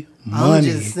 I'm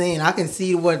just saying, I can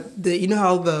see what you know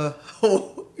how the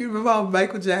whole. You remember how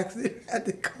Michael Jackson had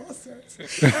the concerts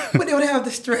when they would have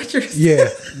the stretchers? Yeah,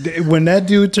 when that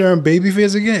dude turned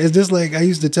babyface again, it's just like I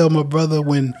used to tell my brother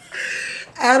when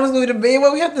Adam's with the baby,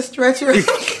 when we have the stretcher. I'll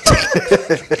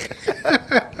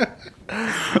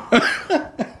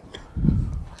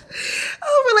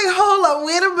be like, hold up,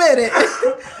 wait a minute.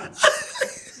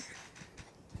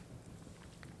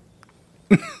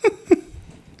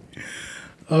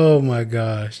 oh my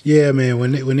gosh, yeah, man,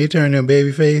 when they turn him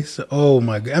babyface, oh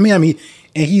my god, I mean,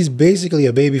 and he's basically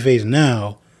a babyface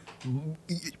now,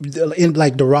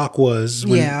 like The Rock was,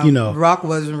 when, Rock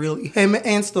wasn't really him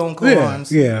and Stone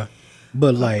Cold. Yeah,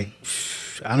 but like,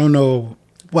 I don't know.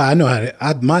 Well, I know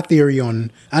my theory on.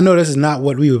 I know this is not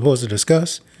what we were supposed to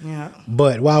discuss. Yeah.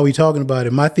 But while we talking about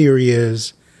it, my theory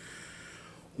is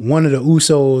one of the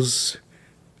Usos,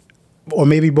 or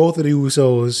maybe both of the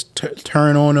Usos,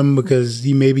 turn on him because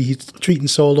he's treating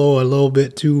Solo a little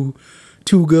bit too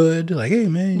good. Like, hey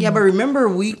man. Yeah, but remember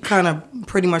we kind of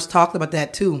pretty much talked about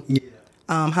that too. Yeah.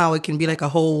 How it can be like a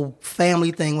whole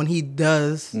family thing when he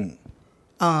does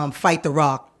fight The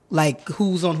Rock. Like,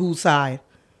 who's on whose side?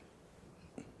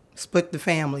 Split the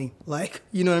family. Like,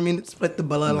 you know what I mean? Split the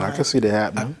bloodline. I can see that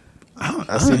happening.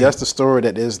 I see that's the story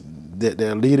that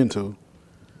they're leading to.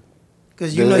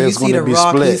 Because you see The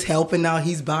Rock, split. He's helping out.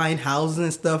 He's buying houses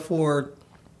and stuff for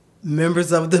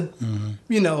members of the,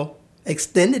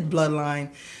 extended bloodline.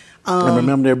 I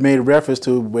remember they made reference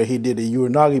to where he did a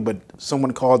Uranagi, but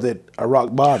someone called it a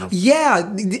rock bottom. Yeah,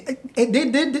 they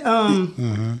did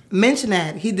mention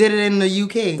that. He did it in the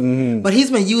UK. But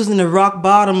he's been using the rock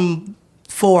bottom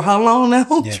for how long now?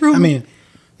 Yeah. True. I mean,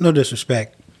 no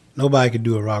disrespect. Nobody could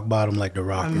do a rock bottom like The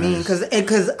Rock. I mean,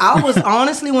 because I was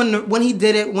honestly when he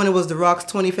did it when it was The Rock's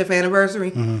 25th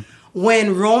anniversary,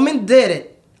 when Roman did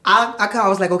it, I kind of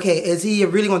was like, okay, is he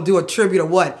really gonna do a tribute or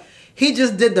what? He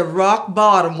just did the rock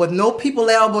bottom with no people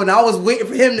elbow, and I was waiting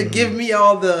for him to give me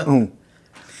all the.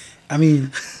 I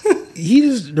mean,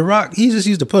 The Rock. He just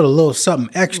used to put a little something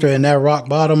extra in that rock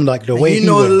bottom, like the way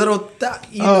the little.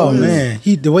 Man,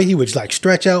 the way he would like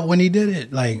stretch out when he did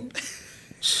it, like.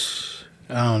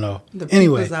 I don't know.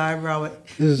 Anyway, eyebrow.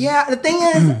 Yeah, the thing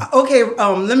is, okay.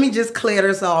 Let me just clear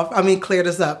this off. Clear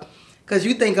this up, because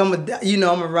you think I'm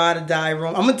a ride or die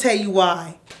wrong. I'm gonna tell you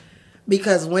why.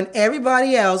 Because when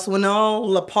everybody else, when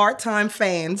all the part-time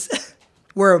fans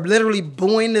were literally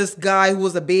booing this guy who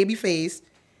was a baby face,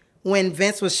 when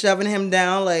Vince was shoving him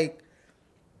down, like,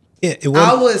 yeah,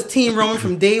 I was Team Roman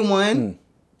from day one,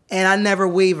 and I never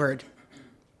wavered.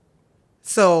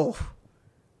 So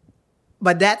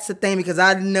But that's the thing, because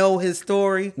I know his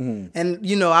story, and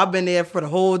you know I've been there for the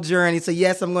whole journey. So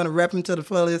yes, I'm going to rep him to the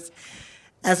fullest,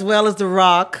 as well as The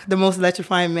Rock, the most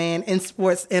electrifying man in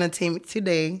sports entertainment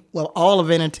today. Well, all of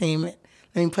entertainment.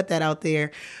 Let me put that out there.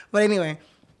 But anyway,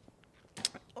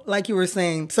 like you were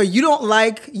saying, so you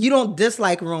don't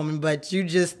dislike Roman, but you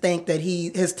just think that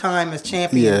his time as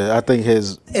champion. Yeah, I think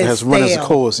has run its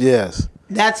course. Yes.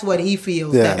 That's what he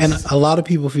feels. Yeah. And a lot of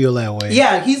people feel that way.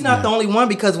 Yeah, he's not the only one,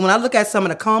 because when I look at some of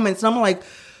the comments, I'm like,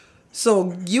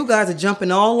 so you guys are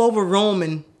jumping all over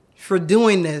Roman for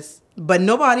doing this, but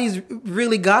nobody's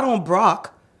really got on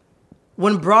Brock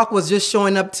when Brock was just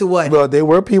showing up to what? Well, there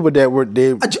were people that were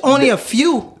only a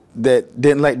few that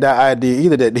didn't like that idea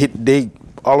either. That they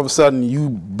all of a sudden you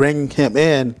bring him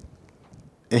in,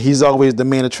 and he's always the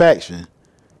main attraction.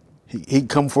 He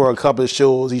come for a couple of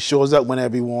shows. He shows up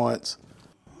whenever he wants.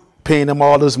 Paying him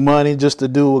all this money just to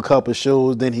do a couple of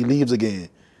shows, then he leaves again.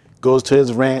 Goes to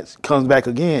his ranch, comes back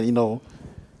again, you know.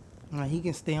 He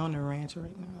can stay on the ranch right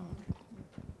now.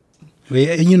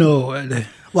 Yeah, you know.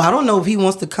 Well, I don't know if he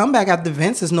wants to come back after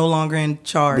Vince is no longer in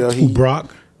charge. Yeah,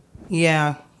 Brock?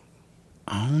 Yeah.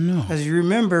 I don't know. Because you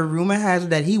remember, rumor has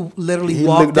it that he literally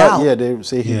walked out. Yeah, they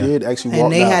say he did actually walk out.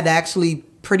 And they had to actually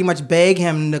pretty much beg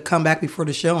him to come back before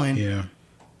the showing. Yeah.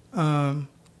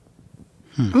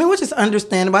 I mean, which is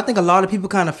understandable. I think a lot of people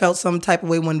kind of felt some type of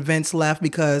way when Vince left,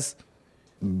 because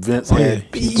Vince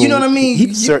had people, you know what I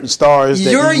mean? certain stars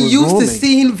that you're he was used grooming. to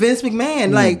seeing Vince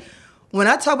McMahon. Like, when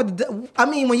I talk about,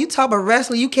 when you talk about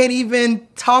wrestling, you can't even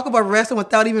talk about wrestling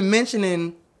without even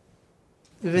mentioning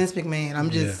Vince McMahon. I'm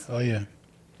just... Yeah. Oh, yeah.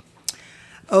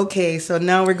 Okay, so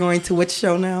now we're going to which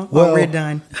show now? Well, we're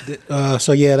done.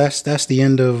 So yeah, that's the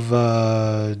end of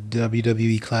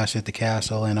WWE Clash at the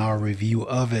Castle and our review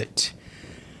of it.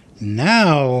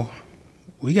 Now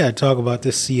we got to talk about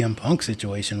this CM Punk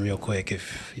situation real quick,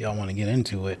 if y'all want to get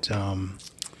into it. So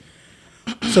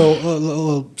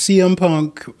CM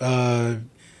Punk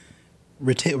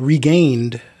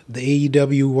regained the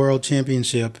AEW World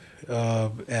Championship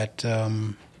at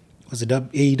was it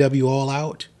AEW All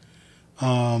Out?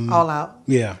 All Out.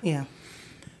 Yeah. Yeah.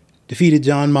 Defeated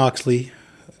John Moxley.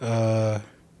 That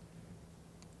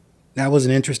was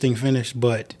an interesting finish,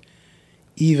 but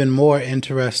even more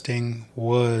interesting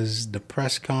was the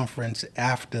press conference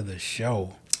after the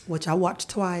show. Which I watched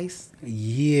twice.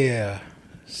 Yeah.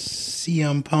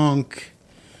 CM Punk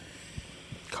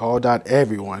called out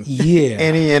everyone. Yeah.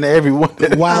 Any and everyone.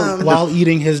 while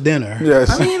eating his dinner.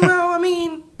 Yes. I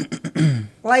mean,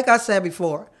 like I said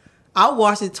before, I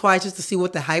watched it twice just to see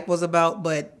what the hype was about,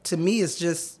 but to me, it's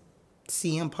just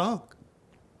CM Punk.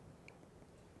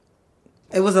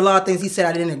 It was a lot of things he said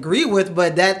I didn't agree with,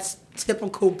 but that's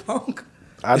typical Punk.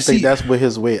 I think that's what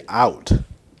his way out.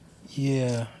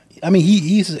 Yeah. I mean,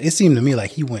 it seemed to me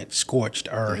like he went scorched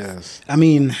earth. Yes. I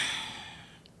mean,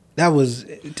 that was...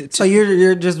 So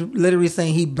you're just literally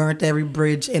saying he burnt every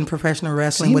bridge in professional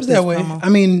wrestling with that this way. promo? I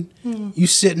mean, you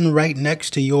sitting right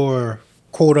next to your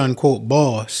quote-unquote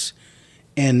boss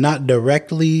and not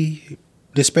directly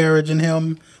disparaging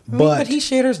him, but he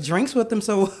shared his drinks with him,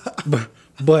 so...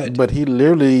 But he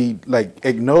literally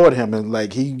ignored him,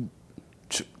 and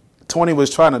Tony was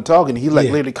trying to talk, and he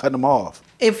literally cut him off.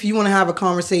 If you want to have a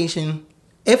conversation,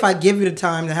 if I give you the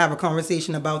time to have a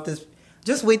conversation about this,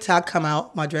 just wait till I come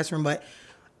out my dressing room. But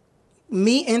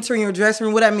me entering your dressing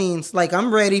room, what that means,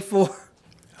 I'm ready for...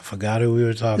 I forgot who we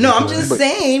were talking No, to. I'm just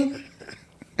saying.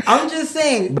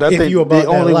 But I think they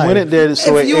only went in there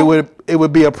so it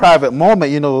would be a private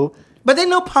moment, you know. But they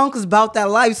know Punk is about that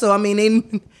life, so I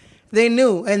mean they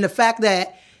knew. And the fact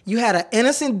that you had an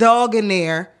innocent dog in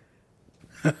there.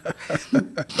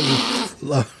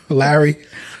 Larry.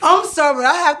 I'm sorry, but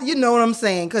I have to, you know what I'm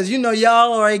saying, because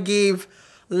y'all already gave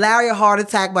Larry a heart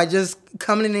attack by just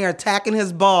coming in there attacking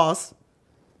his boss.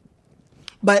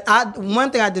 But one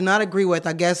thing I did not agree with,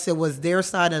 I guess it was their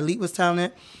side, Elite was telling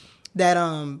it, that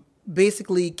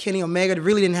basically Kenny Omega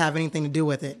really didn't have anything to do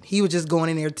with it. He was just going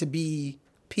in there to be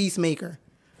peacemaker.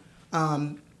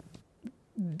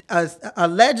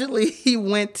 Allegedly, he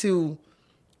went to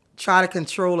try to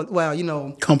control it. Well,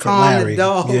 comfort calm Larry. The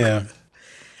dog. Yeah.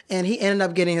 And he ended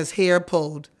up getting his hair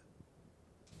pulled.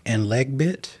 And leg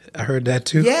bit? I heard that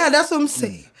too. Yeah, that's what I'm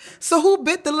saying. So who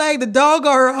bit the leg, the dog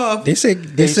or They say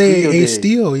a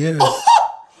steel, yeah.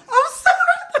 I'm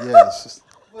sorry. Yes.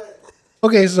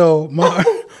 Okay, so my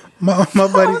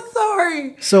buddy. I'm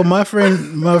sorry. So my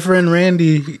friend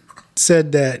Randy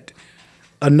said that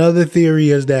another theory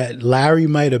is that Larry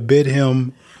might have bit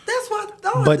him. That's what I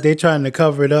thought. But they're trying to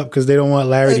cover it up because they don't want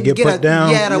Larry to get put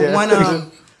down. Yeah,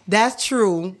 one. That's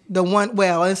true. The one.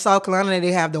 Well, in South Carolina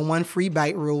they have the one free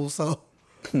bite rule. So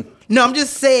No, I'm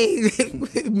just saying,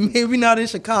 maybe not in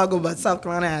Chicago, but South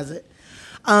Carolina has it.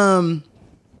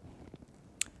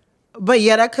 But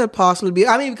yeah, that could possibly be.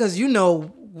 I mean, because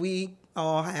we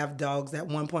all have dogs at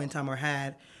one point in time or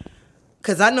had.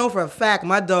 Because I know for a fact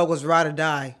my dog was ride or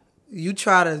die. You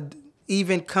try to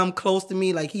even come close to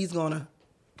me, like he's gonna,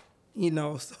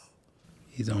 So.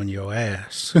 He's on your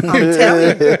ass. I'm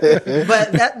telling you.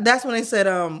 But that's when they said,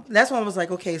 that's when I was like,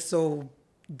 okay, so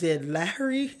did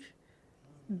Larry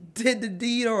did the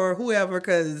deed or whoever?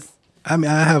 Because I mean,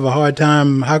 I have a hard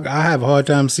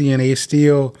time seeing a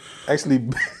steal. Actually,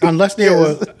 Unless there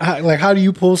was, like, how do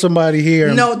you pull somebody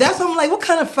here? no, that's what I'm like, what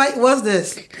kind of fight was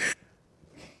this?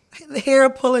 Hair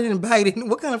pulling and biting.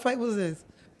 What kind of fight was this?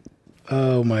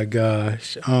 Oh my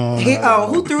gosh.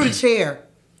 Who threw the chair?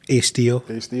 A steal.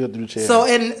 they still do the chair.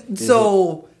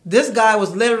 So this guy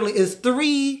was literally is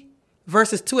 3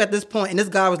 versus 2 at this point, and this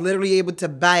guy was literally able to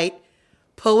bite,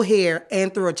 pull hair,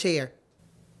 and throw a chair.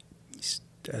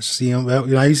 You see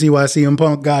why CM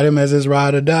Punk got him as his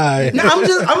ride or die. No,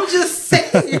 I'm just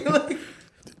saying. Like,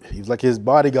 he was like his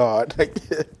bodyguard,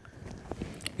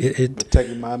 it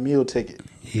protecting my meal ticket.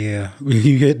 Yeah,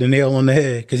 you hit the nail on the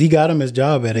head because he got him his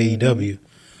job at AEW.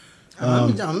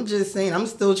 I'm just saying. I'm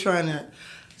still trying to.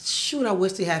 Shoot, I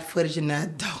wish they had footage in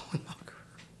that dog.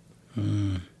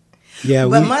 Yeah,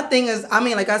 but my thing is, I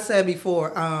mean, like I said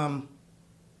before,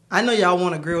 I know y'all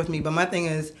won't agree with me, but my thing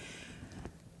is,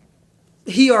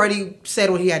 he already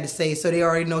said what he had to say, so they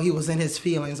already know he was in his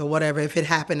feelings or whatever. If it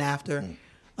happened after,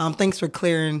 thanks for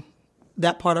clearing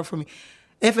that part up for me.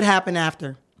 If it happened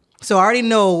after, so I already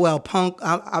know. Well, Punk,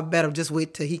 I better just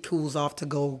wait till he cools off to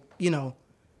go,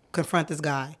 confront this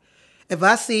guy. If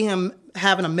I see him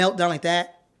having a meltdown like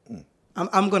that,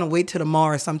 I'm gonna wait till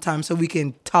tomorrow sometime so we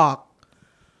can talk.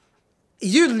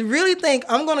 You really think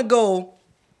I'm gonna go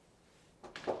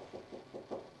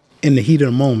in the heat of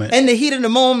the moment? In the heat of the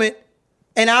moment,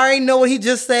 and I already know what he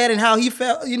just said and how he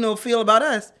felt, feel about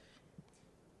us.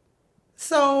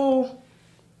 So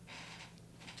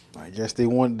I guess they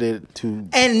wanted to.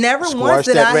 And never once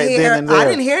did I hear. I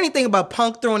didn't hear anything about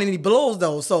Punk throwing any blows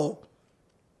though. So,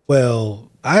 well,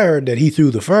 I heard that he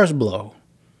threw the first blow.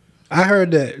 I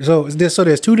heard that. So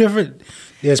there's two different.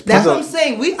 That's what I'm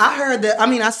saying. I heard that. I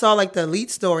mean, I saw like the Elite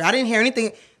story. I didn't hear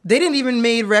anything. They didn't even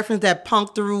made reference that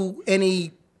Punk threw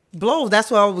any blows.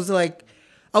 That's why I was like,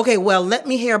 okay, well, let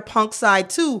me hear Punk's side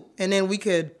too, and then we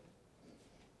could.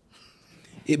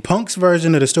 Punk's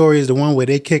version of the story is the one where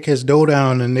they kick his door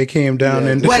down and they came down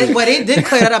and. Well, they did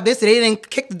clear that up. They said they didn't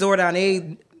kick the door down.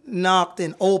 They knocked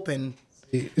and opened.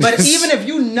 But even if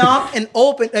you knock and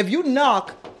open,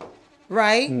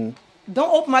 right?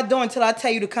 Don't open my door until I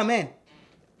tell you to come in.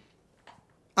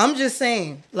 I'm just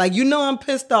saying, like, I'm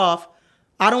pissed off.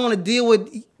 I don't want to deal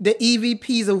with the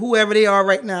EVPs or whoever they are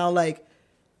right now. Like,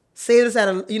 say this at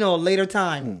a later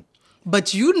time.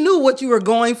 But you knew what you were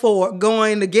going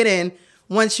to get in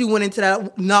once you went into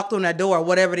that, knocked on that door or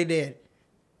whatever they did.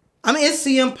 I mean, it's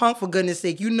CM Punk, for goodness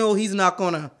sake. He's not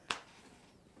gonna.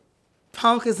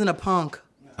 Punk isn't a punk.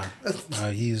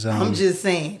 He's. I'm just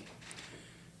saying.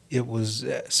 It was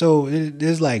there's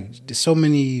so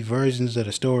many versions of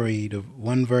the story. The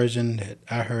one version that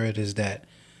I heard is that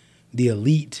the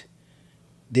Elite,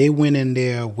 they went in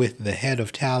there with the head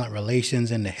of talent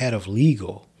relations and the head of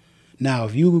legal. Now,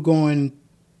 if you were going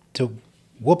to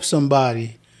whoop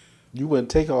somebody, you wouldn't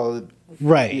take all of it.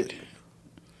 Right.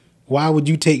 Why would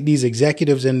you take these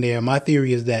executives in there? My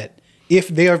theory is that if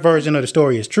their version of the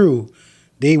story is true,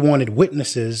 they wanted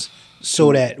witnesses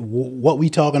so that what we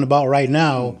talking about right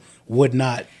now would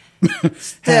not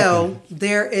Still,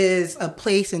 there is a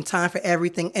place and time for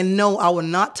everything. And no, I will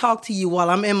not talk to you while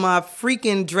I'm in my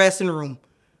freaking dressing room.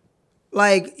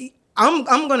 Like, I'm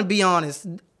going to be honest.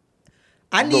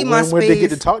 I need my space. When they get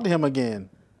to talk to him again?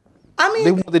 I mean,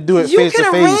 they want to do it face to face. You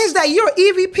can arrange that. You're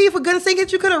EVP, for goodness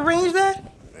sake. You could arrange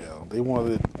that. Yeah, they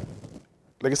wanted.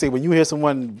 Like I say, when you hear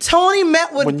someone, Tony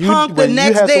met with Punk the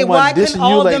next day. Why couldn't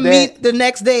all of them meet the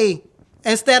next day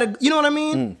instead of, you know what I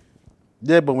mean?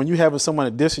 Yeah, but when you have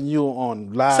someone dissing you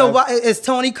on live, so why is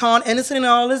Tony Khan innocent in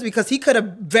all this? Because he could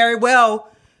have very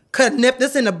well nipped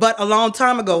this in the butt a long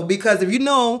time ago. Because if you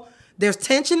know there's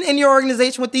tension in your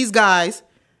organization with these guys,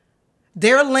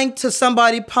 they're linked to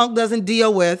somebody Punk doesn't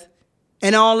deal with,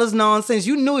 and all this nonsense.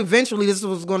 You knew eventually this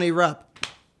was going to erupt.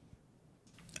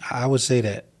 I would say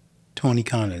that Tony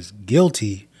Khan is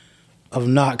guilty of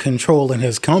not controlling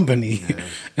his company.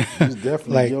 Yeah, he's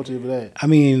definitely guilty of that. I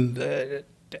mean,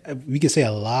 we could say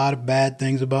a lot of bad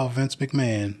things about Vince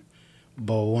McMahon,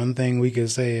 but one thing we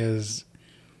could say is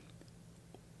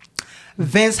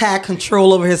Vince had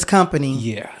control over his company.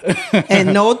 Yeah.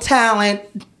 And no talent,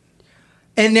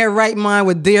 in their right mind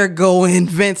would dare go in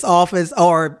Vince's office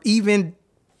or even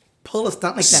pull a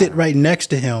stunt like that. Sit right next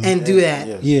to him. And do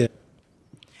that. Yeah.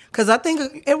 Because I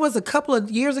think it was a couple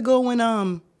of years ago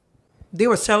when they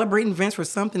were celebrating Vince for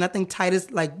something. I think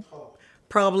Titus like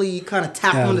probably kind of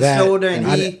tapped him on the shoulder, and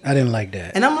I didn't like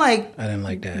that. And I'm like, I didn't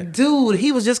like that, dude.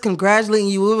 He was just congratulating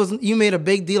you. You made a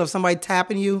big deal of somebody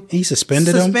tapping you. He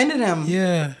suspended him.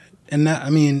 Yeah, and that, I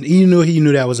mean, he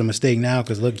knew that was a mistake now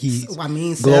because look, he's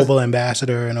global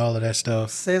ambassador and all of that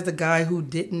stuff. Says the guy who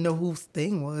didn't know whose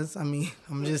thing was. I mean,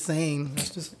 I'm just saying. That's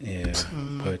just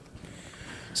But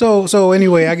so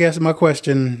anyway, I guess my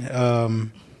question.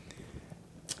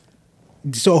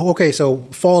 So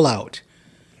Fallout.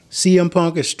 CM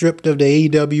Punk is stripped of the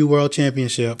AEW World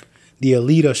Championship. The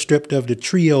Elite are stripped of the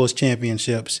Trios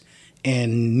Championships,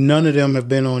 and none of them have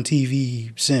been on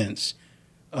TV since.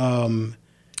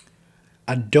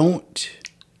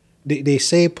 They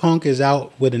say Punk is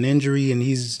out with an injury and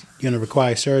he's going to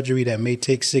require surgery that may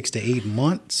take 6 to 8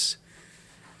 months.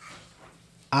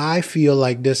 I feel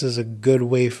like this is a good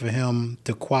way for him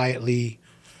to quietly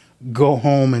go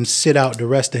home and sit out the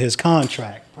rest of his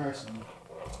contract, personally.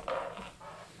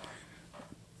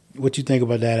 What you think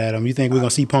about that, Adam? You think we're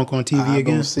gonna see Punk on TV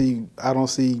again? I don't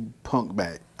see Punk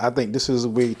back. I think this is a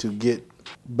way to get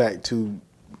back to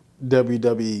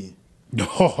WWE.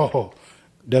 Oh,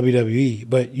 WWE.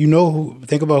 But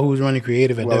think about who's running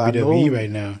creative at WWE right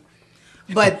now.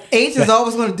 But H is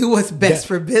always going to do what's best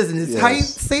for business. Yes. How you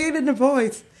say it in the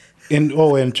voice?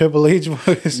 In Triple H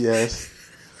voice? Yes.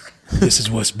 This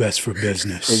is what's best for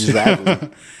business. Exactly.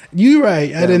 You're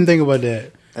right. I didn't think about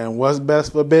that. And what's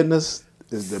best for business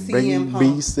is to bring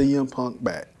CM Punk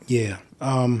back. Yeah.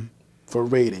 For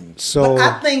ratings. So but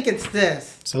I think it's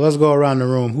this. So let's go around the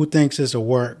room. Who thinks it's a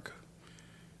work?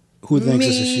 Who thinks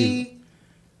it's a shoot?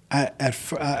 At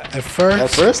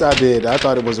first I did. I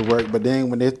thought it was a work, but then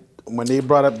when they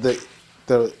brought up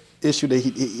the issue that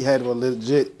he had a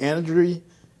legit injury,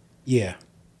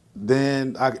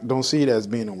 then I don't see it as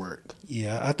being a work.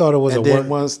 Yeah, I thought it was a work. And then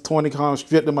once Tony Khan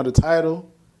stripped him of the title.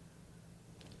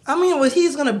 I mean,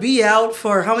 he's going to be out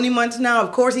for how many months now?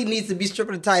 Of course he needs to be stripped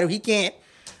of the title. He can't.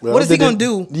 Well, what is he going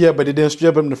to do? Yeah, but they didn't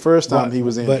strip him the first time he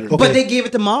was injured. But they gave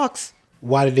it to Mox.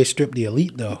 Why did they strip the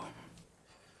Elite, though?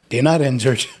 They're not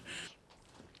injured.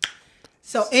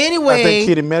 So anyway, I think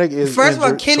Kenny Omega is first injured,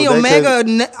 of all, Kenny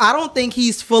Omega, I don't think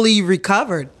he's fully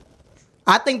recovered.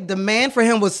 I think the demand for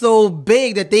him was so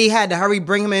big that they had to hurry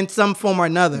bring him in some form or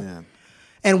another. Yeah.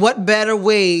 And what better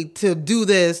way to do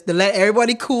this, to let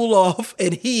everybody cool off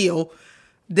and heal,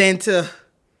 than to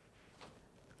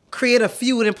create a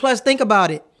feud? And plus, think about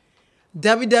it.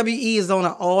 WWE is on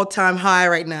an all-time high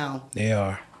right now. They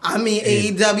are. I mean,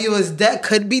 AEW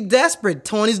could be desperate.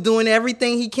 Tony's doing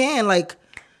everything he can. Like,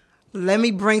 let me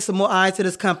bring some more eyes to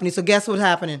this company. So guess what's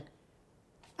happening?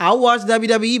 I'll watch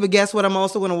WWE, but guess what I'm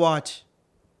also going to watch?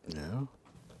 Yeah.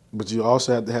 But you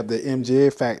also have to have the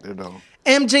MJF factor, though.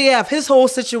 MJF, his whole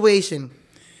situation.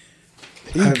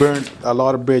 He burned a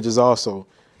lot of bridges also.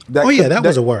 That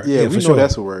was a work. Yeah, we know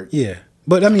that's a work. Yeah.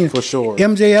 But, I mean, for sure.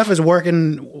 MJF is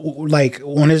working, like,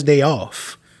 on his day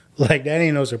off. Like, that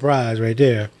ain't no surprise right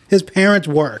there. His parents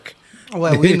work.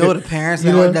 Well, we know the parents.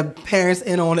 The parents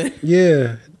in on it.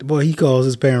 Yeah. Boy, he calls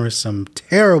his parents some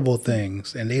terrible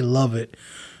things, and they love it.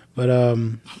 But,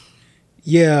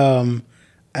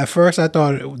 at first I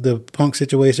thought the Punk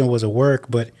situation was a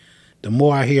work, but the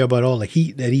more I hear about all the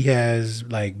heat that he has,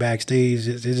 like, backstage,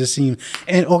 it just seems...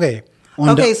 And, okay.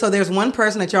 So there's one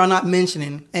person that y'all not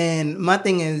mentioning, and my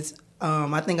thing is,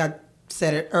 I think I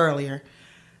said it earlier,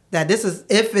 that this is,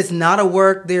 if it's not a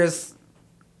work, there's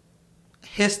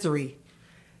history.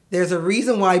 There's a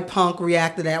reason why Punk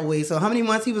reacted that way. So how many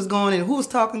months he was gone and who was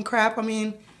talking crap? I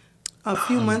mean, a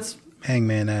few months.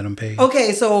 Hangman Adam Page.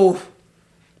 Okay, so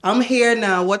I'm here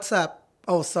now. What's up?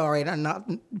 Oh, sorry. Not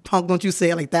Punk, don't you say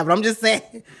it like that. But I'm just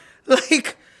saying.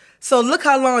 Like, so look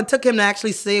how long it took him to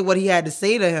actually say what he had to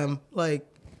say to him. Like,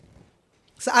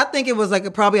 so I think it was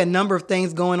like probably a number of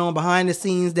things going on behind the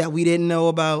scenes that we didn't know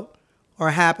about or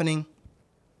happening.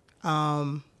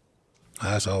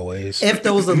 As always. If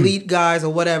those elite guys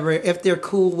or whatever, if they're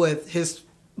cool with his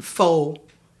foe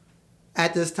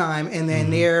at this time, and then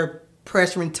they're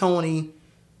pressuring Tony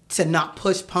to not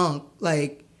push Punk,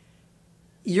 like,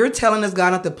 you're telling this guy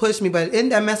not to push me, but isn't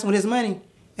that messing with his money?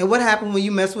 And what happened when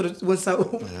you mess with when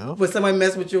somebody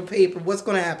mess with your paper? What's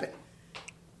going to happen?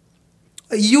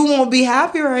 You won't be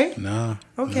happy, right? No.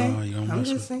 Okay. No, you don't I'm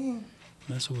just saying.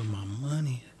 Messing with my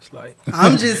money. It's like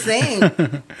I'm just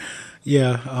saying.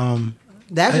 Yeah.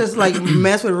 That's just like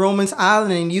mess with Romans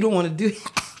Island, and you don't want to do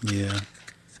that. Yeah.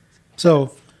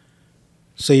 So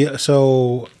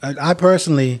I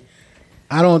personally,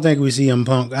 I don't think we see CM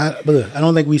Punk. I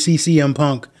don't think we see CM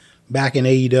Punk back in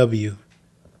AEW.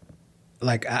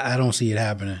 Like, I don't see it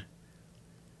happening.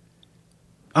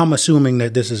 I'm assuming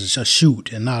that this is a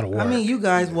shoot and not a work. I mean, you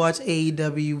guys watch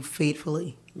AEW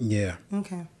faithfully. Yeah.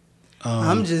 Okay.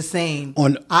 I'm just saying.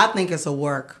 I think it's a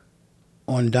work.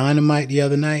 On Dynamite the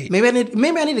other night. Maybe I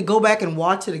need to go back and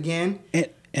watch it again.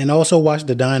 And also watch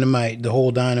the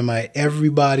whole Dynamite.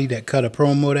 Everybody that cut a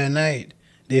promo that night,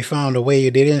 they found a way.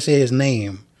 They didn't say his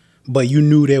name, but you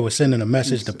knew they were sending a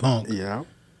message to Punk. Yeah.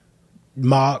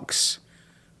 Mox,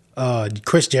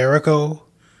 Chris Jericho,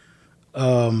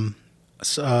 some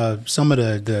of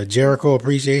the Jericho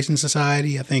Appreciation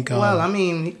Society, I think. Well, I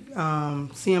mean,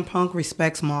 CM Punk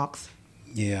respects Mox.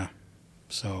 Yeah.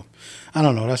 So, I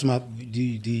don't know. That's my...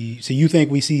 So you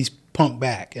think we see Punk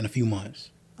back in a few months?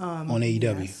 On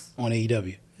AEW? Yes. On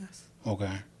AEW? Yes.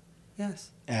 Okay. Yes.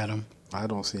 Adam? I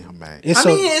don't see him back.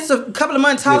 It's a couple of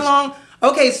months. How long?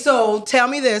 Okay, so tell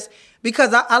me this.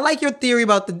 Because I like your theory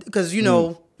about because you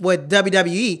know, with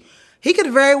WWE, he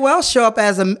could very well show up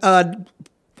as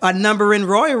a number in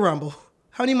Royal Rumble.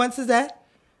 How many months is that?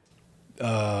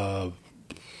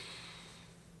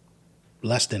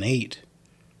 Less than 8.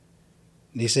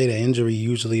 They say the injury,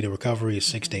 usually the recovery is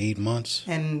 6 to 8 months.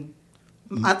 And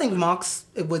I think Mox,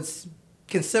 it was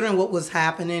considering what was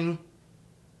happening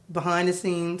behind the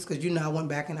scenes, because I went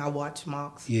back and I watched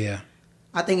Mox. Yeah.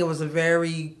 I think it was a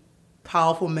very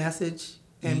powerful message,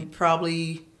 and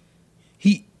probably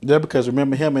because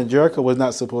remember, him and Jericho was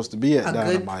not supposed to be at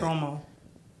Dynamite. A good promo.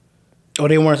 Oh,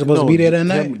 they weren't supposed to be there that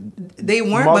night? They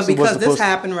weren't, but because this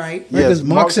happened, right? Yes,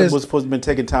 Mox was supposed to be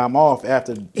taking time off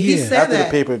after the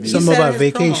pay-per-view. Something about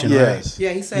vacation, right?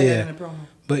 Yeah, he said that in the promo.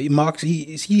 But Mox,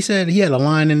 he said he had a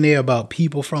line in there about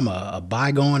people from a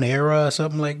bygone era or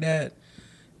something like that.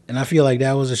 And I feel like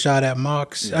that was a shot at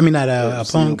Mox. Yeah. I mean, at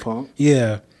Punk.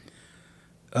 Yeah.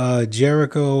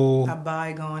 Jericho. A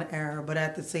bygone era, but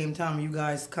at the same time, you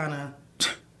guys kind of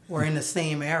were in the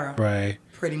same era. Right.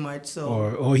 Pretty much so.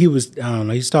 Or he was, I don't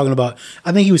know, he's talking about,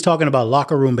 I think he was talking about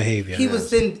locker room behavior. He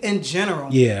was in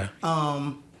general. Yeah.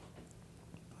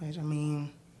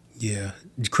 Yeah.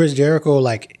 Chris Jericho,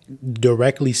 like,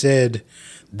 directly said,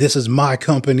 this is my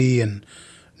company and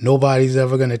nobody's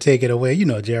ever going to take it away. You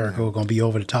know, Jericho going to be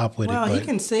over the top with it. Well, he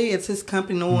can say it's his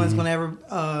company. No one's going to ever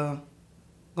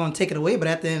going to take it away. But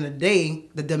at the end of the day,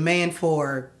 the demand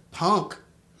for Punk,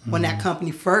 when that company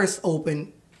first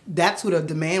opened, that's who the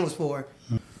demand was for.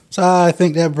 So I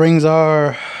think that brings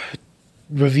our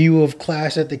review of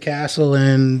Clash at the Castle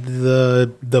and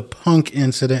the Punk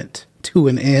incident to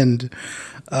an end.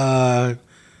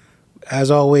 As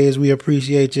always, we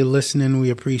appreciate you listening. We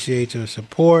appreciate your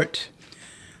support.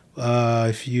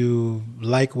 If you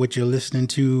like what you're listening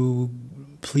to,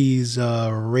 please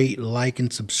rate, like,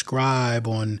 and subscribe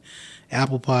on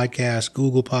Apple Podcasts,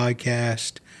 Google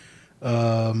Podcast.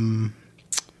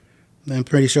 I'm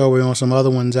pretty sure we're on some other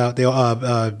ones out there.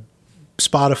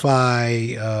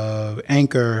 Spotify,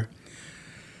 Anchor.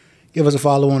 Give us a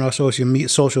follow on our social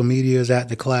medias at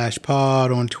The Clash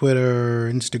Pod on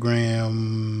Twitter,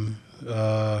 Instagram.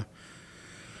 I'm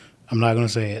not going to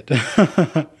say it.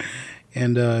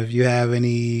 And if you have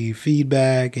any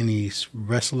feedback, any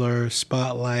wrestler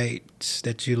spotlights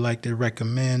that you'd like to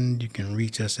recommend, you can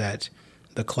reach us at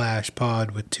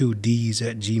theclashpod with 2 Ds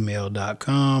at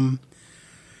gmail.com.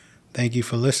 Thank you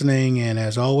for listening, and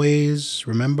as always,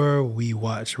 remember, we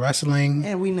watch wrestling.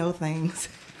 And we know things.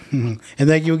 And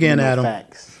thank you again, Adam.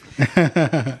 Facts.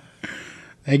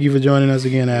 Thank you for joining us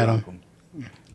again, Adam. You're welcome.